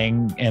real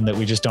thing and that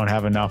we just don't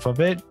have enough of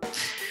it,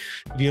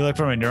 if you look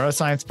from a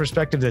neuroscience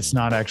perspective, that's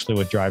not actually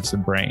what drives the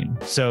brain.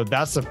 So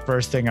that's the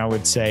first thing I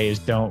would say is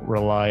don't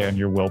rely on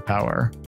your willpower.